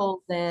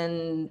pulls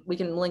in, we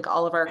can link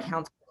all of our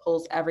accounts,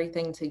 pulls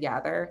everything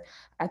together.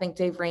 I think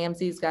Dave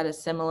Ramsey's got a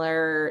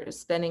similar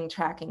spending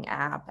tracking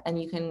app,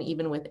 and you can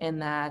even within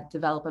that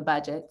develop a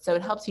budget. So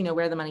it helps you know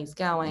where the money's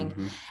going.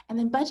 And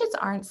then budgets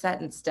aren't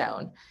set in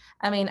stone.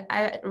 I mean,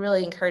 I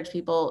really encourage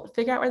people,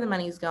 figure out where the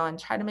money's going,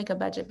 try to make a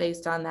budget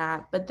based on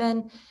that, but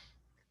then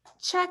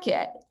check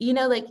it,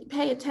 like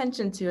pay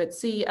attention to it.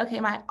 See, okay,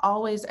 am I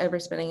always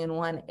overspending in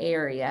one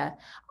area?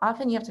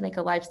 Often you have to make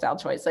a lifestyle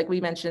choice. Like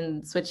we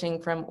mentioned,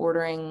 switching from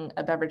ordering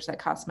a beverage that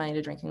costs money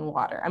to drinking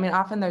water. I mean,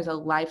 often there's a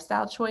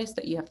lifestyle choice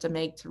that you have to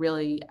make to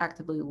really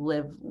actively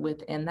live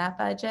within that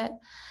budget.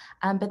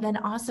 But then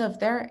also if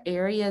there are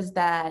areas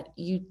that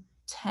you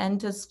tend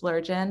to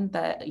splurge in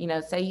that,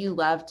 say you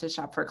love to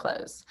shop for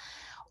clothes,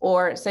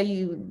 or say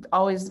you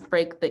always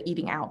break the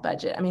eating out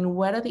budget. I mean,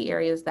 what are the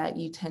areas that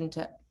you tend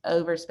to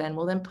overspend?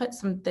 Well, then put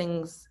some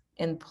things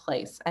in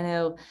place. I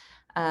know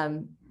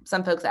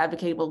some folks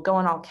advocate, well,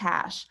 going all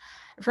cash.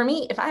 for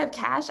me, if I have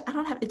cash,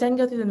 it doesn't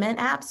go through the Mint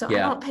app, so I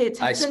Yeah, don't pay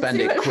attention I spend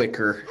to it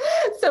quicker.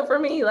 So for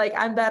me, like,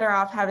 I'm better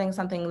off having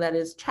something that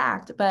is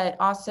tracked, but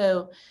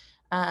also,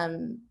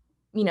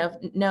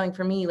 knowing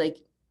for me, like,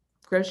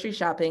 grocery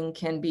shopping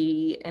can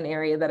be an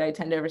area that I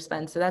tend to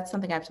overspend. So that's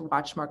something I have to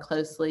watch more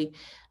closely.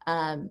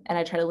 And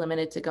I try to limit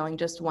it to going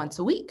just once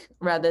a week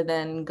rather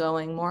than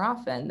going more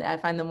often. I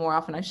find the more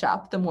often I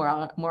shop, the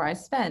more I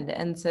spend.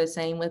 And so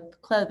same with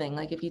clothing.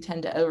 Like, if you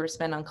tend to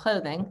overspend on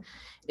clothing,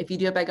 if you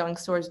do it by going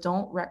stores,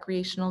 don't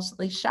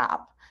recreationally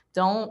shop.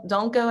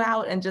 Don't go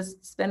out and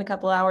just spend a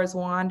couple hours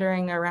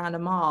wandering around a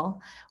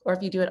mall. Or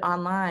if you do it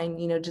online,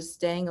 just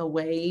staying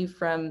away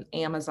from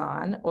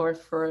Amazon or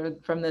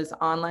from those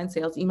online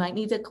sales. You might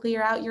need to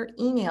clear out your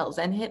emails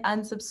and hit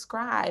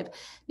unsubscribe,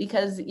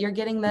 because you're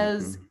getting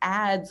those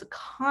ads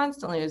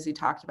constantly, as we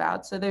talked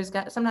about. So there's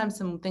sometimes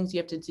some things you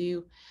have to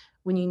do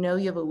when you know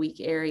you have a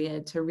weak area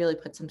to really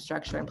put some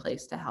structure in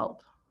place to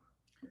help.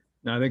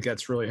 No, I think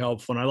that's really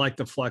helpful. And I like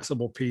the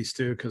flexible piece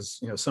too, because,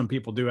 some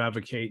people do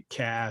advocate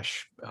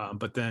cash,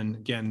 but then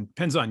again,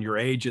 depends on your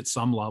age at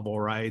some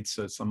level, right?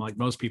 So some, like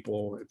most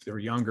people, if they're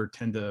younger,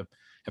 tend to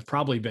have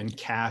probably been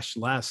cash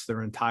less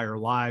their entire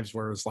lives.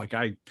 Whereas like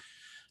I'm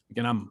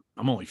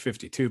only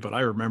 52, but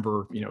I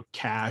remember,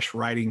 cash,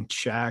 writing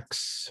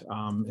checks,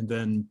 and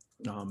then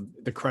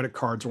the credit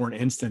cards weren't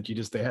instant.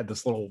 They had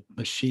this little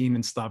machine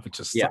and stuff. It's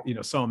just,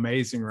 so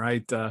amazing,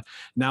 right?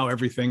 Now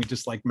everything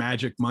just like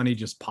magic money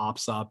just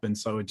pops up. And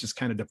so it just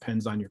kind of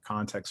depends on your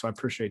context. So I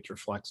appreciate your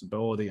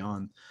flexibility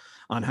on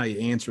how you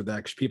answer that,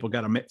 because people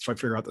got to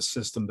figure out the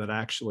system that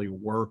actually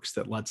works,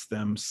 that lets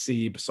them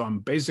see. So I'm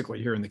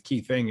basically hearing the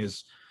key thing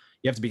is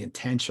you have to be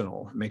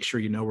intentional, make sure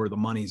you know where the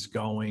money's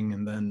going,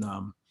 and then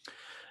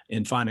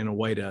in finding a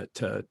way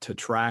to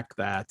track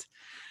that.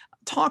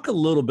 Talk a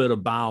little bit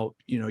about,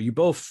 you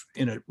both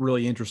in a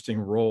really interesting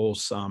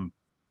roles.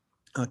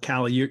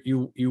 Callie,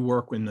 you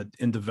work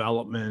in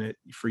development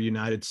for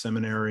United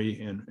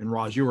Seminary, and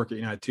Roz, you work at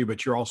United too,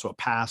 but you're also a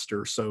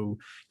pastor. So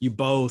you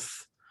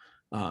both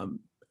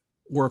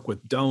work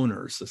with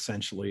donors.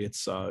 Essentially,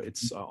 it's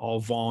all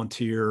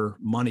volunteer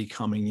money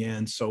coming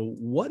in. So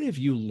what have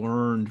you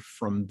learned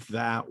from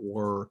that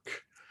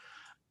work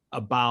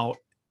about,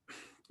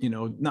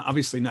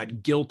 obviously not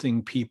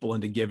guilting people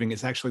into giving?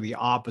 It's actually the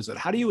opposite.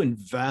 How do you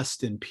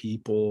invest in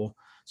people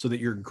so that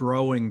you're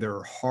growing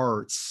their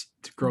hearts,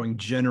 growing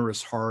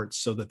generous hearts,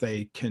 so that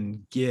they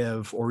can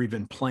give or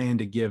even plan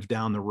to give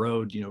down the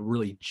road,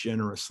 really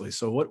generously?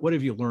 So what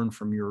have you learned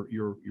from your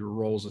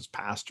roles as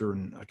pastor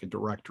and like a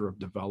director of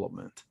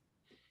development?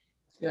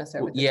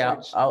 Yeah,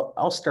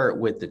 I'll start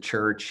with the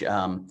church.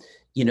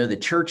 The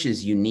church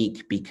is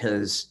unique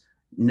because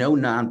no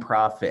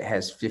nonprofit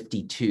has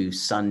 52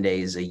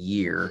 Sundays a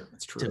year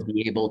to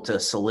be able to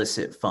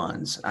solicit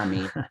funds. I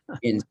mean,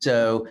 and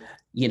so,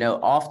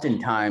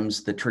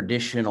 oftentimes the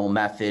traditional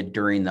method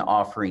during the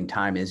offering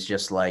time is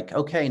just like,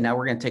 okay, now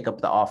we're going to take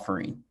up the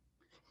offering,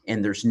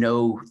 and there's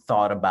no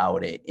thought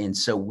about it. And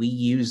so we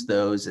use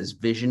those as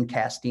vision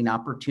casting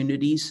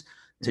opportunities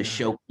to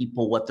show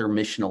people what their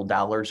missional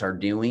dollars are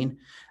doing.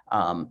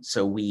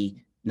 So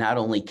we not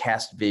only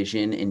cast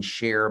vision and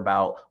share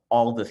about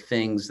all the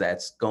things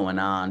that's going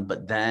on,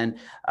 but then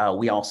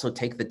we also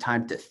take the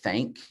time to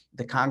thank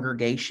the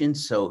congregation.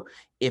 So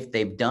if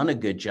they've done a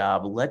good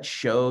job, let's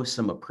show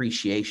some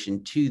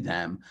appreciation to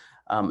them,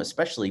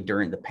 especially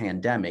during the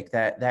pandemic.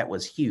 That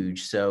was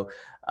huge. So,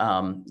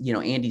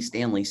 Andy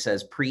Stanley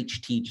says,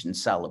 preach, teach, and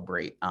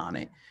celebrate on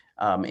it.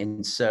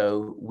 And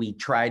so we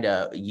try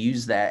to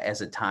use that as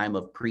a time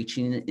of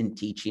preaching and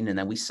teaching, and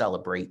then we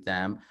celebrate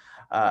them.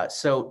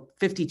 So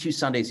 52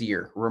 Sundays a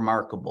year,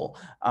 remarkable.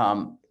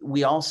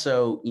 We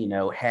also,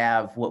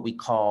 have what we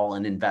call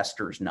an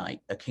investors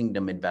night, a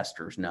kingdom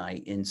investors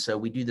night. And so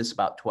we do this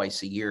about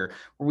twice a year,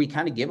 where we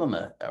kind of give them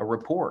a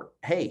report.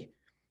 Hey,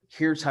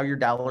 here's how your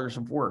dollars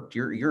have worked.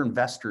 You're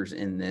investors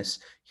in this.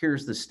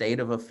 Here's the state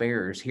of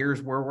affairs.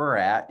 Here's where we're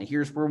at.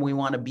 Here's where we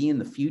want to be in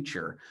the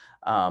future.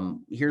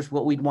 Here's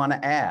what we'd want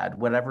to add,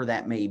 whatever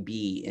that may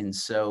be. And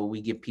so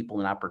we give people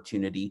an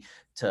opportunity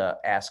to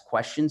ask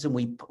questions, and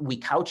we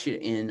couch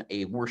it in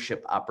a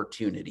worship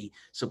opportunity.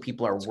 So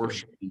people are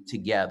worshiping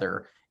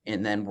together,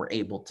 and then we're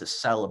able to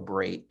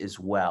celebrate as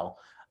well.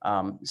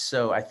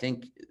 So I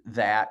think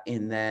that,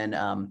 and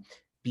then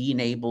being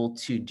able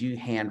to do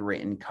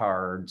handwritten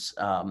cards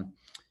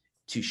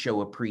to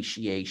show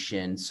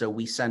appreciation. So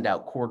we send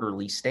out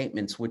quarterly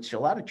statements, which a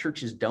lot of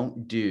churches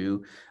don't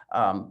do.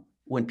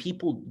 When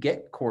people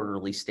get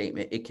quarterly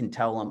statement, it can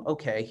tell them,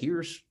 okay,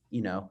 here's,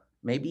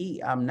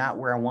 maybe I'm not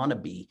where I want to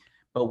be,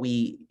 but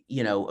we,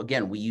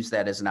 again, we use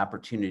that as an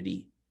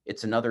opportunity.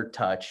 It's another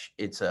touch.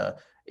 It's a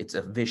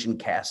vision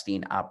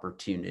casting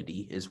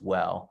opportunity as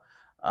well.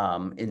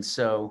 And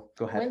so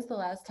go ahead. When's the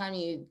last time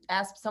you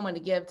asked someone to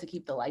give to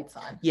keep the lights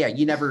on? Yeah,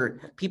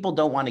 people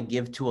don't want to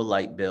give to a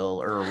light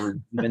bill, or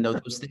even though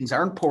those things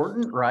are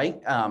important, right?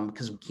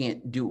 Because we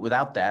can't do it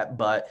without that,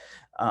 but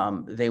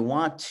they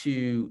want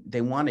to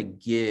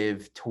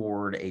give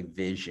toward a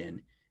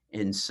vision.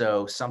 And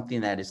so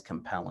something that is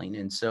compelling.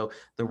 And so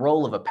the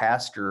role of a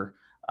pastor,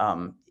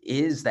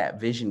 is that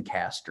vision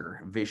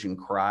caster, vision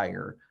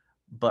crier,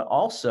 but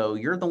also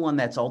you're the one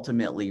that's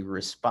ultimately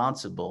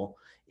responsible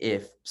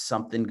if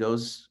something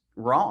goes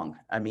wrong.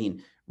 I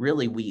mean,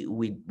 really,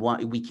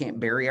 we can't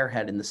bury our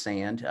head in the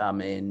sand.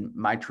 In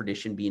my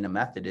tradition, being a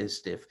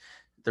Methodist, if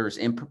there's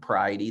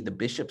impropriety, the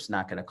bishop's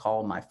not going to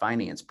call my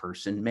finance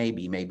person,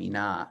 maybe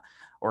not,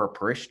 or a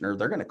parishioner.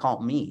 They're going to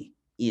call me,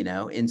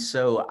 and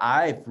so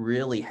I've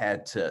really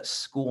had to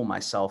school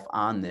myself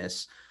on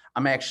this.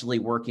 I'm actually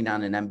working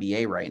on an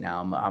MBA right now.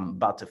 I'm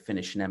about to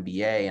finish an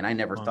MBA, and I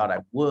never Wow. thought I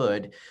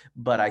would,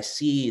 but I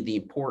see the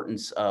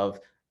importance of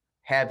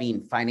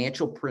having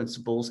financial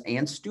principles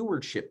and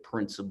stewardship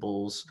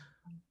principles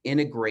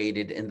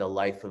integrated in the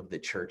life of the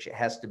church. It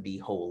has to be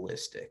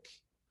holistic.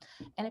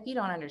 And if you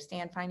don't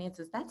understand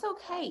finances, that's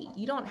okay.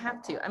 You don't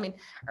have to. I mean,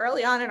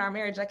 early on in our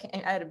marriage, I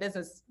had a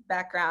business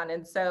background.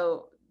 And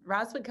so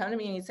Ross would come to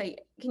me and he'd say,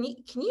 can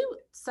you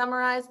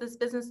summarize this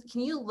business?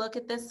 Can you look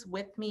at this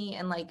with me?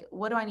 And like,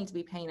 what do I need to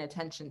be paying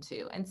attention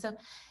to? And so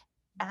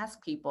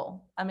ask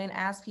people.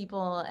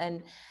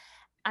 And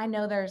I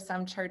know there are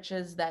some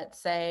churches that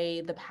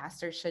say the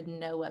pastor should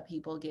know what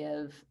people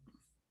give.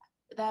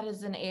 That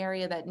is an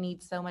area that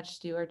needs so much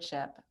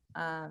stewardship.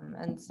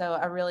 And so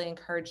I really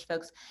encourage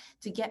folks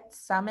to get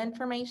some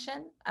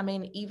information. I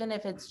mean, even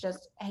if it's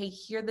just, hey,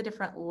 here are the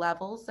different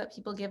levels that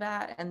people give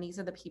at, and these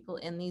are the people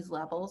in these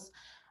levels.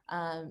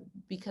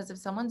 Because if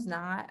someone's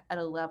not at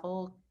a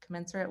level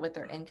commensurate with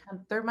their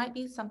income, there might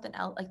be something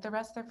else, like the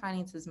rest of their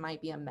finances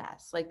might be a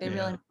mess. Like they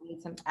really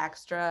need some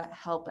extra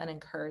help and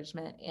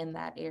encouragement in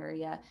that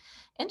area.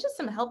 And just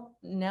some help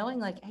knowing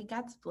like, hey,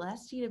 God's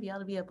blessed you to be able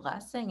to be a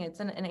blessing. It's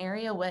an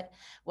area, what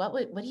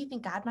do you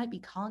think God might be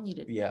calling you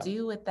to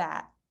do with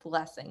that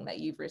blessing that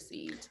you've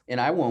received?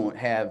 And I won't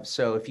have,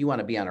 so if you want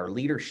to be on our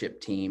leadership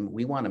team,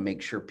 we want to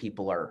make sure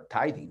people are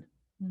tithing.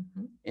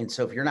 Mm-hmm. And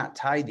so if you're not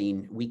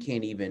tithing, we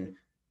can't even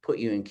put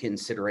you in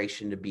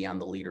consideration to be on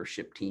the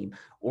leadership team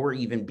or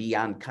even be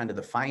on kind of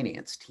the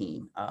finance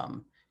team.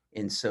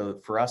 And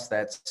so for us,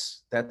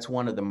 that's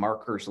one of the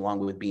markers, along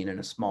with being in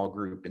a small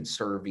group and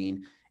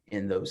serving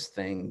in those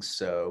things.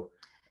 So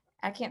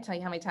I can't tell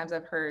you how many times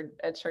I've heard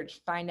a church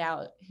find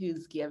out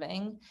who's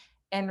giving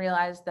and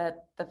realize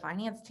that the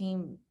finance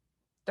team,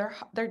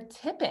 they're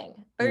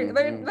tipping.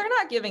 They're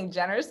not giving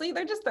generously.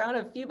 They're just throwing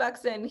a few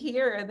bucks in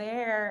here or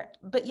there,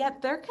 but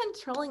yet they're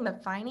controlling the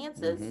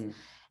finances. Mm-hmm.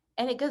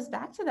 And it goes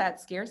back to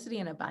that scarcity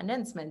and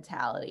abundance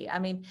mentality. I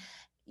mean,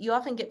 you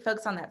often get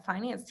folks on that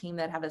finance team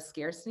that have a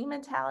scarcity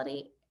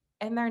mentality,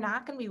 and they're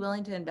not going to be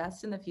willing to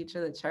invest in the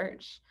future of the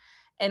church.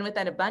 And with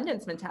that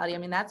abundance mentality, I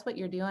mean, that's what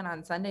you're doing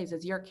on Sundays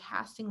is you're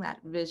casting that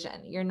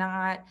vision. You're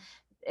not,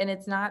 and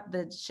it's not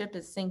the ship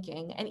is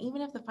sinking. And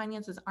even if the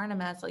finances aren't a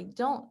mess, like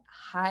don't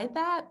hide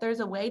that. There's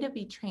a way to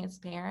be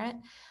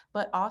transparent,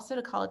 but also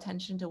to call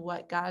attention to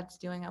what God's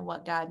doing and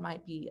what God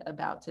might be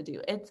about to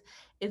do.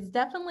 It's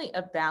definitely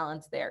a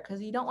balance there because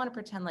you don't want to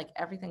pretend like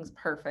everything's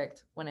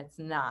perfect when it's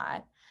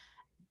not.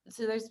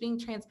 So there's being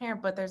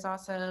transparent, but there's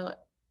also,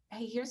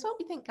 hey, here's what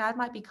we think God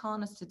might be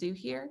calling us to do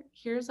here.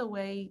 Here's a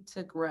way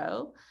to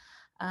grow.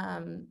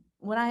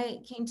 When I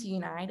came to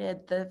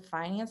United, the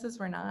finances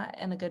were not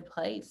in a good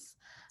place.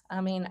 I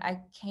mean, I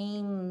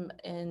came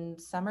in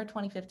summer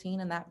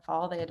 2015, and that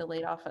fall they had to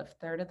lay off a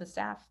third of the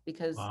staff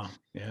because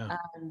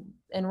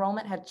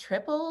enrollment had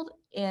tripled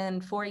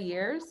in 4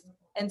 years.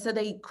 And so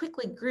they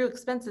quickly grew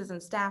expenses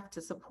and staff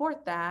to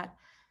support that.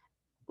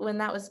 When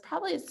that was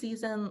probably a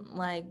season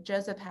like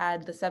Joseph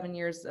had the 7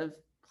 years of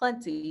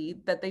plenty,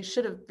 that they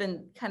should have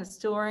been kind of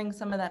storing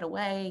some of that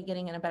away,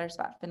 getting in a better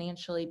spot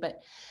financially.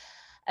 But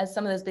as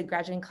some of those big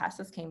graduating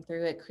classes came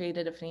through, it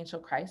created a financial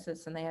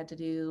crisis and they had to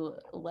do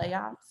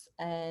layoffs.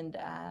 And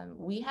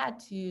we had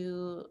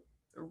to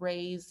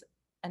raise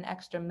an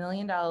extra $1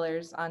 million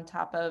on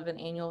top of an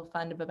annual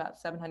fund of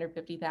about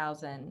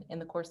 $750,000 in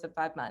the course of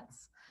 5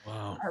 months.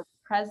 Wow. Our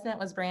president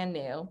was brand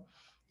new.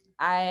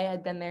 I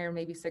had been there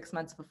maybe 6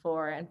 months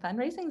before, and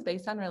fundraising is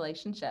based on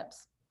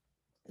relationships.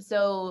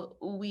 So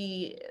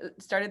we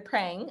started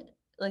praying,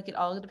 like it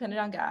all depended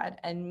on God,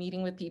 and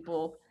meeting with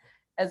people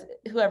as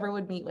whoever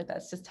would meet with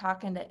us, just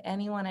talking to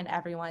anyone and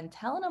everyone,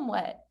 telling them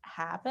what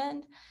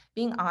happened,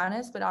 being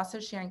honest, but also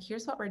sharing,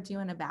 here's what we're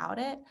doing about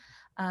it.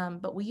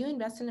 But will you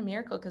invest in a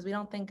miracle? Because we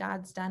don't think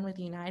God's done with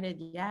United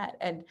yet.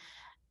 And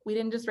we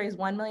didn't just raise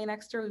 1 million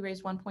extra, we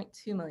raised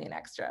 1.2 million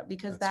extra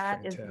because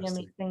that is the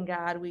amazing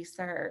God we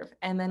serve.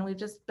 And then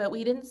but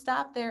we didn't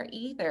stop there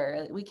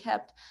either. We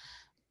kept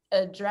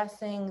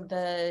addressing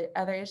the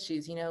other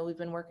issues. You know, we've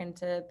been working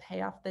to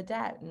pay off the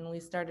debt, and we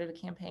started a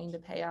campaign to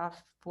pay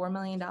off $4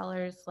 million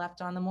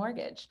left on the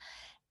mortgage.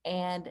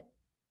 And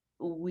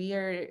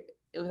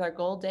with our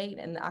goal date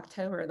in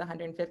October, the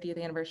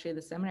 150th anniversary of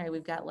the seminary,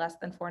 we've got less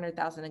than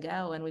 400,000 to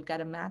go, and we've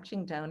got a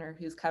matching donor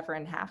who's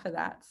covering half of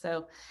that.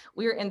 So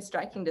we're in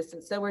striking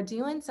distance. So we're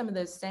doing some of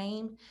those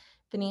same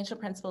financial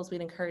principles we'd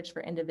encourage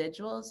for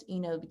individuals, you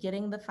know,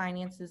 getting the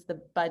finances,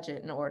 the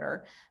budget in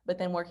order, but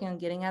then working on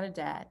getting out of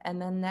debt.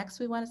 And then next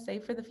we want to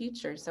save for the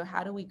future. So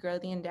how do we grow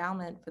the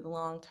endowment for the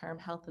long-term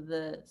health of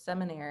the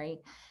seminary?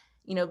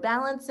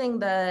 balancing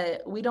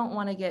we don't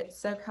want to get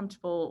so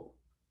comfortable,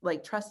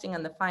 like trusting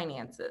on the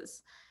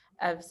finances.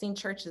 I've seen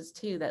churches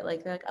too that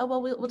they're like, oh,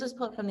 well, we'll just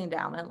pull it from the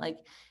endowment. Like,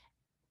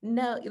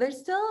 no, there's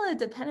still a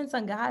dependence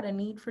on God, a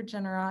need for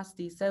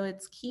generosity. So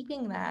it's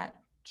keeping that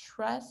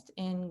trust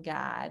in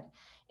God,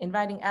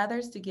 inviting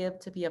others to give,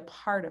 to be a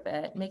part of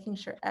it, making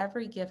sure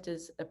every gift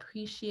is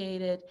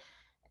appreciated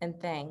and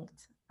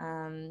thanked.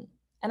 And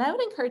I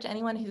would encourage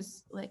anyone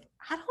who's like,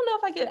 I don't know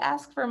if I could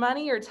ask for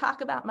money or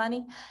talk about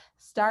money,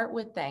 start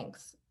with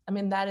thanks. I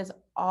mean, that is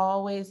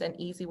always an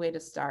easy way to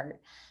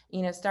start.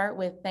 Start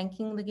with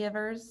thanking the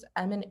givers.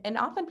 I mean, and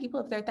often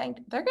people, if they're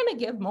thanked, they're going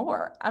to give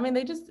more. I mean,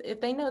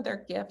 if they know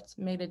their gift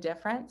made a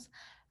difference,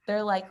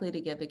 they're likely to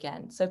give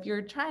again. So if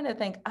you're trying to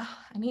think, oh,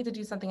 I need to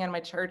do something in my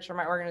church or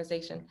my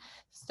organization,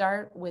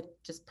 start with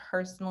just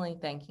personally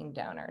thanking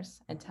donors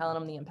and telling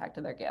them the impact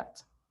of their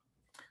gift.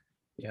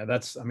 Yeah,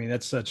 that's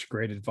such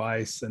great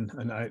advice.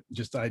 And I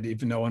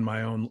even know in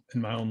my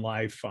own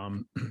life,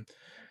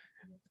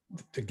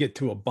 to get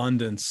to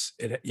abundance,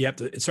 it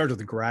starts with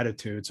the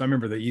gratitude. So I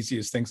remember the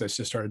easiest things I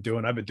just started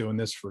doing. I've been doing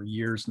this for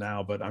years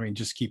now, but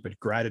just keep a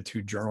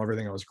gratitude journal,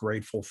 everything I was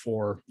grateful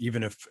for,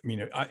 even if,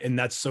 and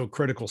that's so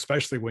critical,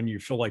 especially when you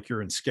feel like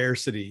you're in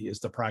scarcity, is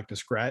to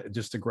practice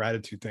just the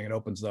gratitude thing. It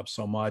opens up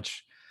so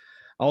much.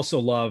 I also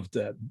loved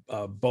that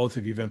both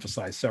of you've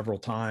emphasized several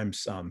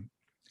times,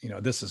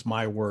 this is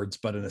my words,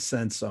 but in a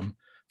sense,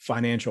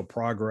 financial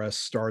progress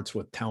starts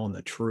with telling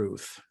the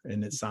truth.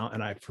 And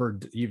I've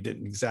heard you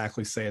didn't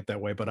exactly say it that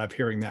way, but I'm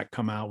hearing that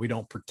come out. We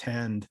don't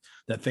pretend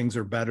that things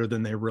are better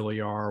than they really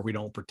are. We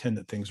don't pretend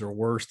that things are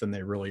worse than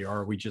they really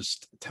are. We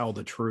just tell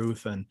the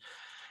truth. And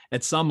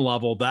at some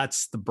level,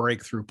 that's the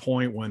breakthrough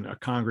point, when a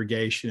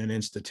congregation, an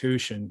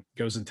institution,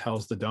 goes and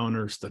tells the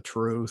donors the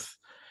truth,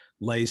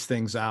 lays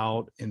things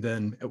out, and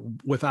then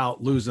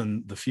without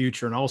losing the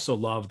future. And also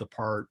love the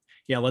part,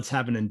 yeah, let's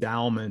have an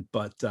endowment,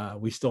 but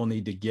we still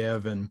need to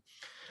give. And,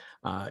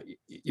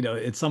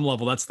 at some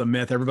level, that's the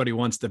myth. Everybody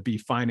wants to be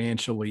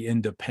financially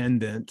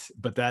independent,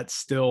 but that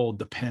still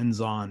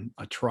depends on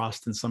a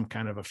trust and some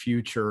kind of a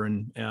future.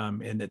 And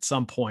at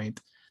some point,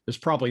 there's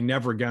probably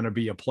never going to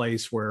be a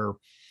place where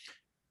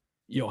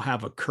you'll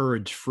have a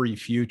courage-free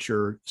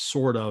future,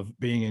 sort of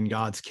being in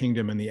God's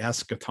kingdom in the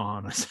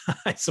eschaton,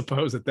 I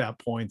suppose, at that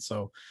point.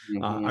 So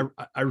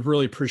I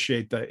really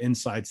appreciate the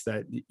insights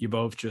that you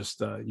both just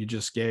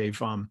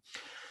gave.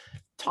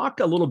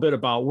 Talk a little bit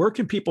about, where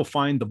can people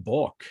find the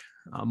book,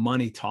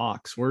 Money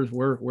Talks?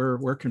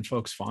 Where can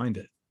folks find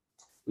it?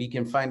 We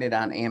can find it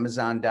on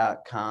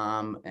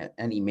Amazon.com,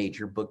 any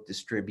major book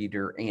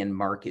distributor, and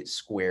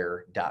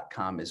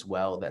MarketSquare.com as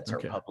well. That's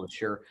Okay. our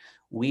publisher.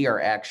 We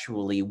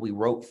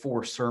wrote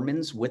 4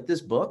 sermons with this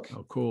book.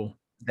 Oh, cool.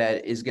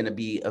 That is going to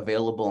be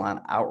available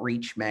on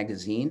Outreach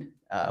Magazine,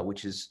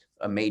 which is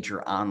a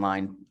major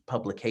online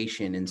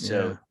publication. And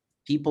so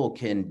people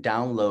can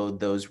download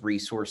those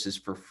resources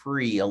for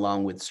free,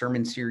 along with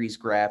sermon series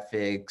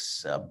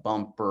graphics,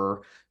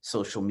 bumper,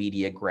 social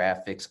media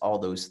graphics, all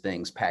those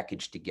things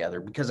packaged together,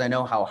 because I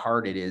know how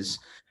hard it is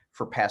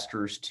for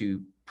pastors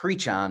to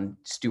preach on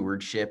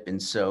stewardship.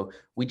 And so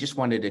we just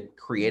wanted to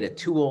create a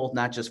tool,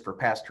 not just for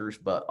pastors,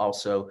 but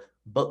also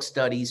book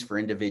studies for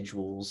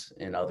individuals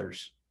and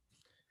others.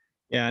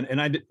 Yeah,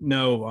 and I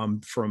know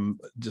from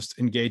just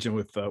engaging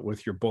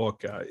with your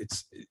book,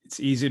 it's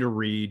easy to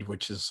read,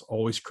 which is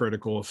always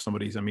critical. If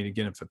somebody's,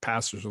 again, if the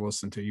pastors are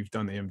listening to you, you've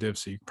done the MDiv,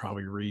 so you can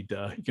probably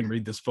you can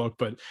read this book.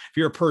 But if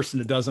you're a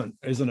person that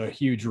isn't a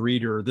huge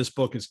reader, this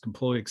book is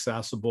completely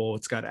accessible.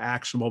 It's got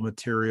actionable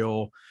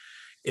material.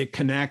 It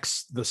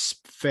connects the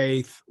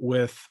faith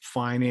with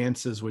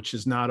finances, which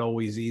is not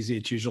always easy.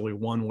 It's usually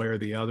one way or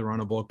the other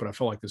on a book, but I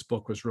felt like this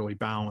book was really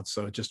balanced.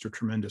 So just a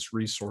tremendous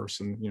resource.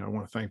 And, I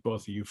want to thank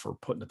both of you for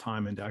putting the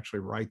time in to actually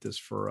write this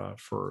for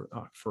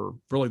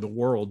really the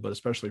world, but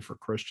especially for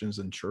Christians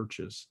and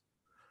churches.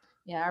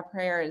 Yeah, our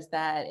prayer is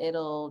that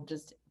it'll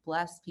just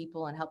bless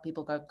people and help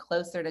people go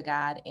closer to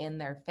God in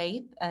their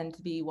faith and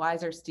to be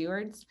wiser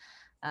stewards.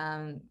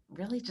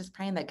 Really just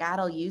praying that God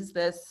will use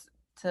this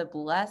to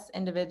bless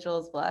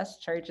individuals, bless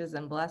churches,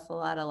 and bless a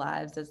lot of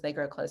lives as they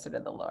grow closer to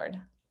the Lord.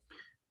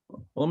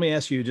 Well, let me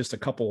ask you just a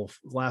couple of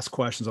last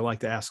questions. I like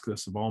to ask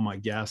this of all my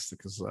guests,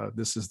 because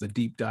this is the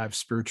Deep Dive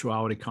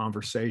Spirituality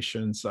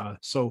Conversations.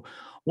 So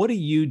what do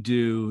you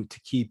do to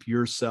keep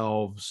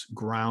yourselves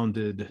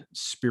grounded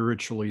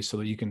spiritually so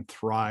that you can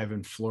thrive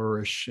and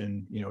flourish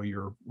in,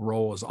 your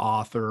role as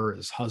author,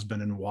 as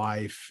husband and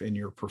wife, in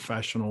your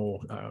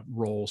professional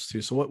roles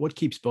too? So what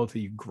keeps both of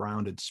you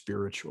grounded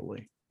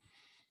spiritually?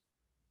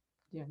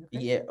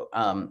 Yeah,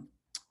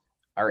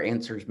 our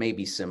answers may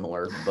be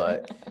similar,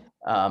 but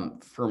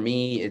for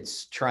me,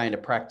 it's trying to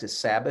practice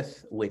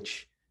Sabbath,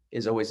 which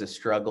is always a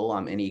struggle.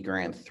 I'm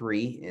Enneagram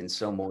 3, and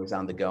so I'm always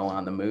on the go,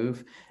 on the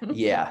move.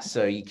 Yeah,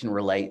 so you can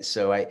relate.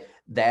 So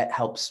that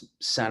helps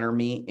center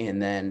me.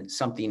 And then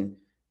something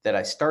that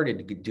I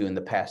started to do in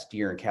the past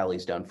year, and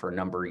Callie's done for a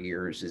number of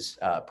years, is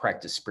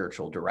practice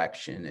spiritual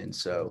direction. And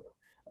so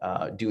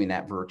doing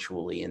that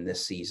virtually in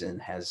this season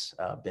has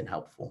been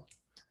helpful.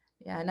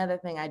 Yeah, another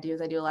thing I do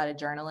is I do a lot of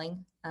journaling.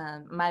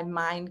 My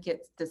mind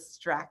gets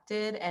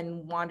distracted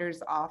and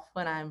wanders off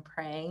when I'm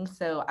praying.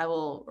 So I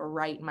will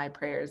write my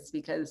prayers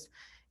because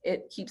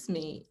it keeps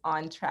me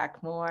on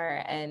track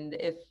more. And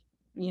if,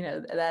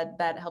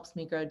 that helps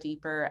me grow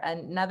deeper.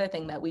 Another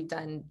thing that we've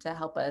done to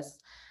help us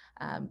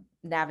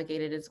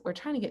navigate it is we're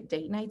trying to get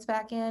date nights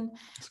back in.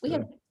 We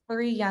have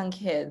 3 young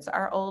kids.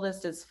 Our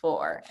oldest is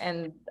 4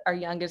 and our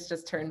youngest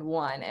just turned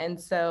 1. And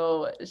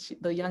so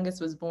the youngest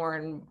was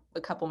born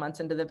a couple months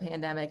into the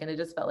pandemic, and it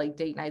just felt like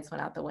date nights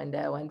went out the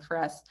window. And for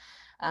us,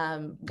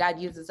 God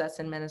uses us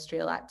in ministry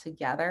a lot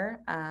together.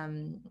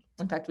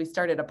 In fact, we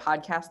started a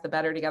podcast, the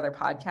Better Together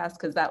podcast,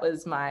 because that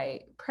was my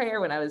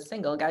prayer when I was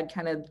single. God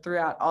kind of threw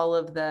out all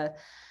of the,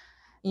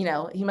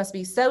 he must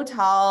be so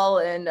tall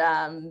and,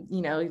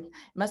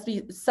 must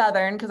be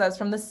Southern because I was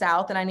from the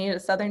South and I needed a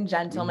Southern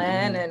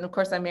gentleman. And of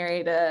course I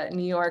married a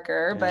New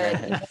Yorker, but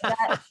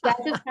that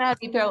just had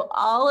me throw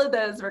all of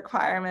those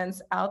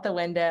requirements out the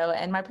window.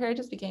 And my prayer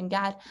just became,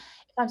 God,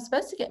 if I'm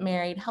supposed to get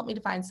married, help me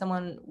to find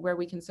someone where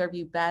we can serve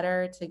you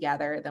better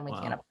together than we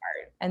can apart.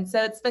 And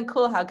so it's been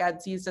cool how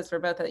God's used us. We're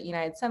both at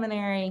United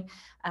Seminary.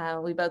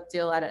 We both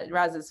do a lot of,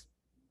 Roz is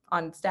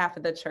on staff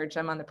at the church.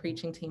 I'm on the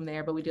preaching team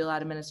there, but we do a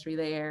lot of ministry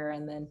there.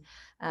 And then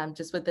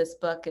just with this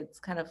book, it's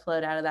kind of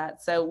flowed out of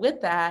that. So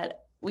with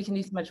that, we can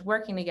do so much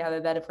working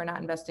together that if we're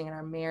not investing in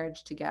our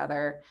marriage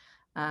together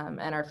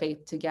and our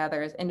faith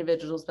together as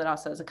individuals, but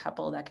also as a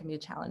couple, that can be a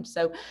challenge.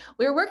 So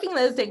we're working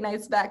those date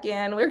nights back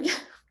in. We're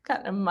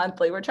cutting them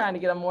monthly. We're trying to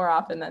get them more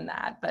often than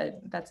that,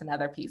 but that's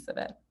another piece of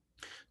it.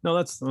 No,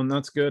 that's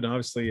good.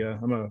 Obviously,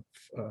 I'm a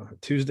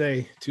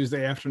Tuesday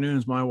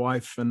afternoons, my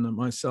wife and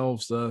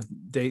myself's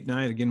date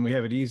night. Again, we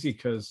have it easy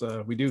because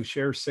we do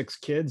share 6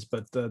 kids,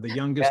 but the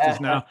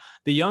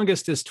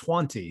youngest is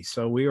 20,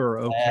 so we are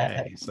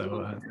okay.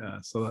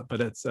 But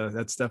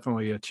that's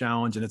definitely a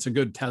challenge, and it's a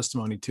good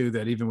testimony too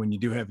that even when you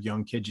do have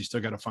young kids, you still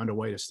got to find a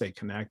way to stay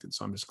connected.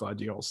 So I'm just glad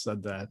you all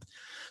said that.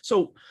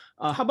 So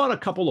how about a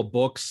couple of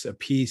books, a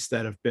piece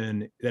that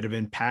have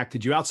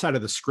impacted you outside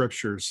of the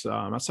scriptures?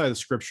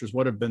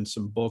 What have been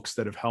some books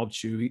that have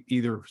helped you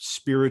either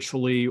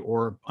spiritually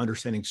or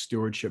understanding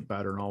stewardship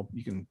better? And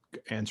you can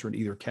answer in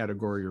either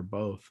category or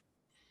both.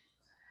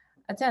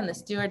 I'd say on the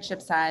stewardship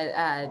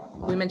side,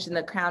 we mentioned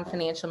the Crown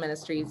Financial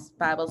Ministries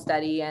Bible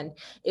study. And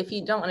if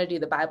you don't want to do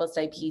the Bible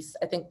study piece,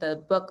 I think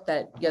the book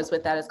that goes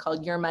with that is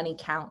called Your Money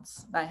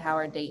Counts by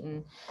Howard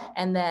Dayton.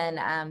 And then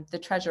The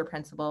Treasure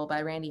Principle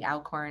by Randy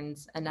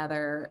Alcorn's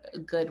another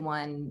good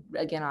one,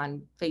 again,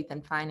 on faith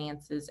and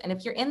finances. And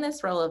if you're in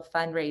this role of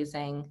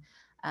fundraising,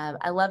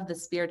 I love The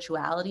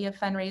Spirituality of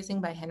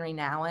Fundraising by Henry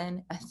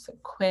Nouwen. It's a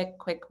quick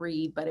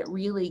read, but it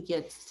really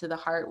gets to the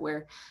heart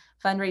where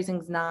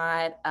fundraising's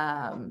not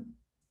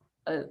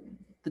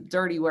the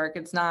dirty work.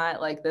 It's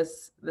not like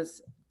this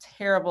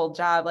terrible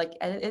job. Like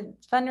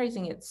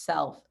fundraising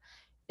itself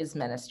is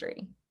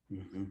ministry.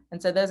 Mm-hmm.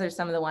 And so those are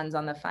some of the ones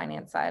on the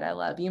finance side I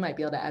love. You might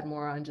be able to add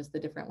more on just the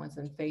different ones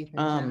in faith in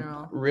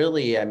general.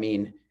 Really, I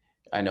mean,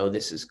 I know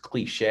this is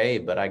cliche,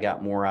 but I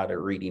got more out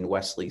of reading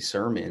Wesley's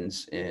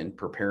sermons and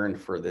preparing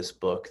for this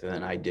book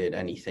than I did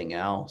anything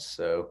else.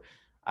 So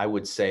I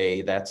would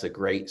say that's a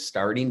great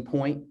starting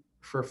point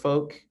for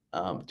folk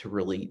to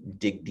really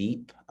dig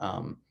deep,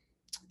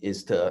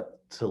 is to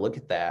look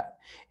at that.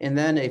 And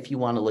then if you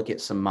want to look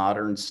at some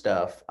modern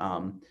stuff,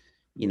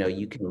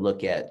 you can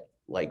look at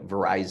like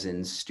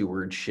Verizon's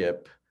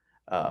stewardship,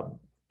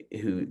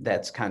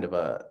 that's kind of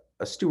a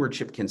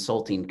stewardship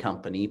consulting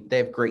company. They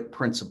have great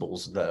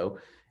principles though.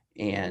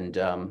 And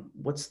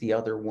what's the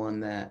other one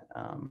that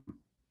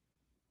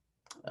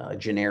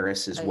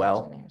Generis as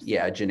well? Generis.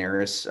 Yeah,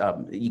 Generis.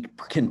 You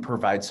can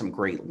provide some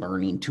great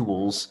learning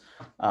tools,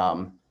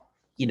 from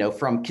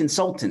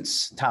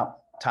consultants,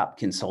 top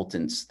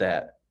consultants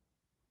that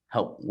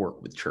help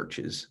work with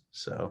churches.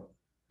 So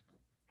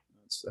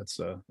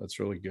that's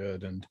really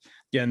good. And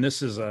again,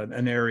 this is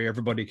an area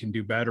everybody can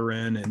do better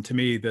in. And to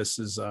me, this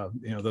is,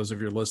 those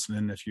of you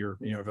listening, if you're,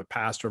 if a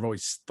pastor, I've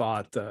always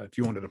thought if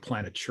you wanted to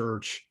plant a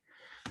church,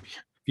 if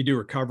you do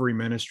recovery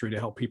ministry to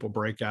help people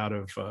break out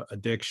of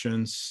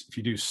addictions, if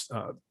you do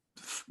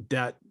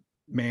debt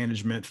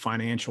management,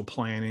 financial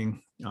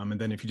planning, and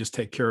then if you just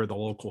take care of the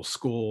local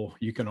school,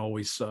 you can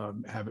always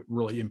have a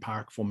really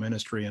impactful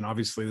ministry. And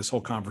obviously this whole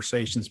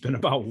conversation's been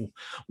about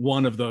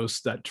one of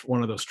those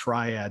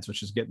triads,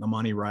 which is getting the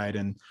money right.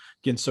 And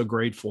again, so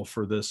grateful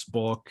for this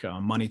book,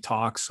 Money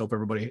Talks. Hope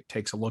everybody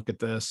takes a look at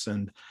this.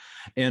 And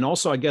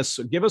also, I guess,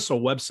 give us a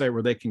website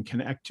where they can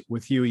connect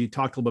with you. You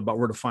talked a little bit about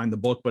where to find the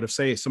book, but if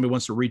somebody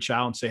wants to reach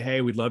out and say,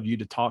 hey, we'd love you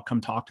to come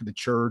talk to the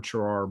church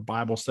or our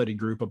Bible study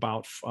group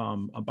about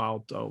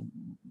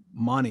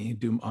money,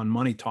 on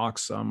Money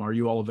Talks, are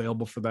you all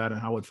available for that? And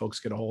how would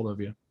folks get a hold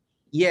of you?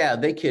 Yeah,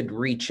 they could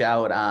reach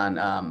out on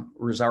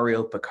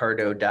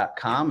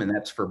rosariopicardo.com, and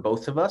that's for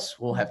both of us.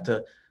 We'll have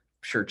to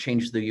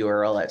change the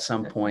URL at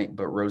some point,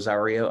 but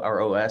Rosario,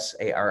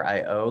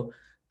 Rosario,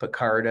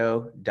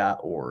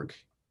 Picardo.org.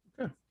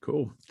 Okay,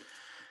 cool.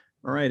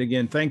 All right.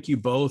 Again, thank you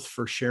both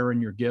for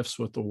sharing your gifts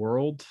with the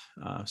world.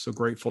 So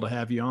grateful to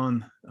have you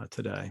on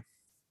today.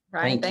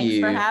 Ryan, thanks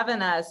for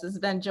having us. It's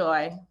been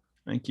joy.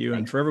 Thank you.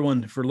 And for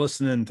everyone for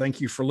listening,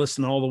 thank you for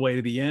listening all the way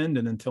to the end.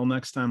 And until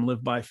next time,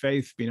 live by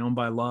faith, be known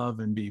by love,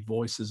 and be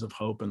voices of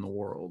hope in the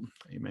world.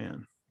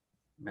 Amen.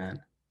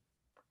 Amen.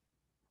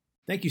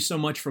 Thank you so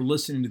much for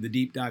listening to the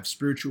Deep Dive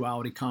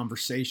Spirituality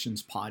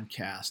Conversations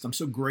podcast. I'm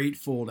so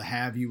grateful to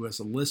have you as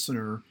a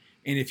listener.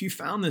 And if you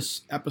found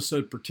this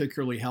episode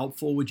particularly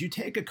helpful, would you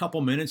take a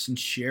couple minutes and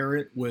share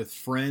it with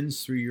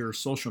friends through your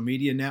social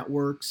media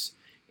networks?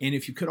 And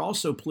if you could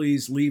also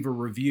please leave a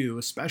review,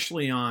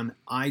 especially on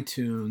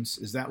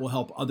iTunes, as that will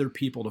help other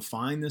people to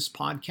find this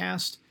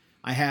podcast.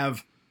 I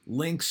have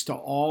links to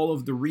all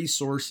of the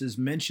resources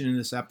mentioned in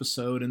this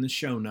episode in the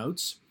show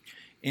notes.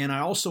 And I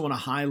also want to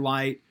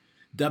highlight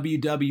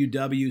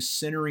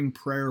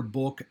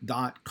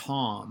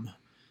www.centeringprayerbook.com.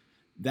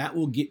 That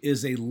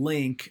is a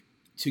link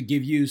to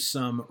give you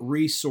some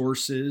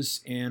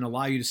resources and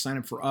allow you to sign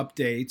up for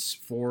updates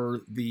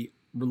for the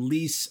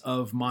release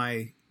of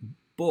my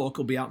book.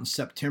 Will be out in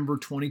September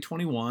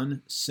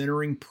 2021,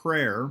 Centering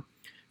Prayer,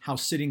 How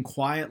Sitting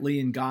Quietly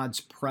in God's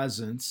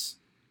Presence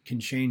Can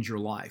Change Your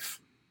Life.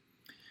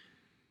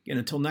 Again,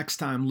 until next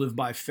time, live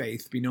by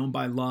faith, be known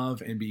by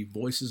love, and be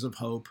voices of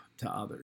hope to others.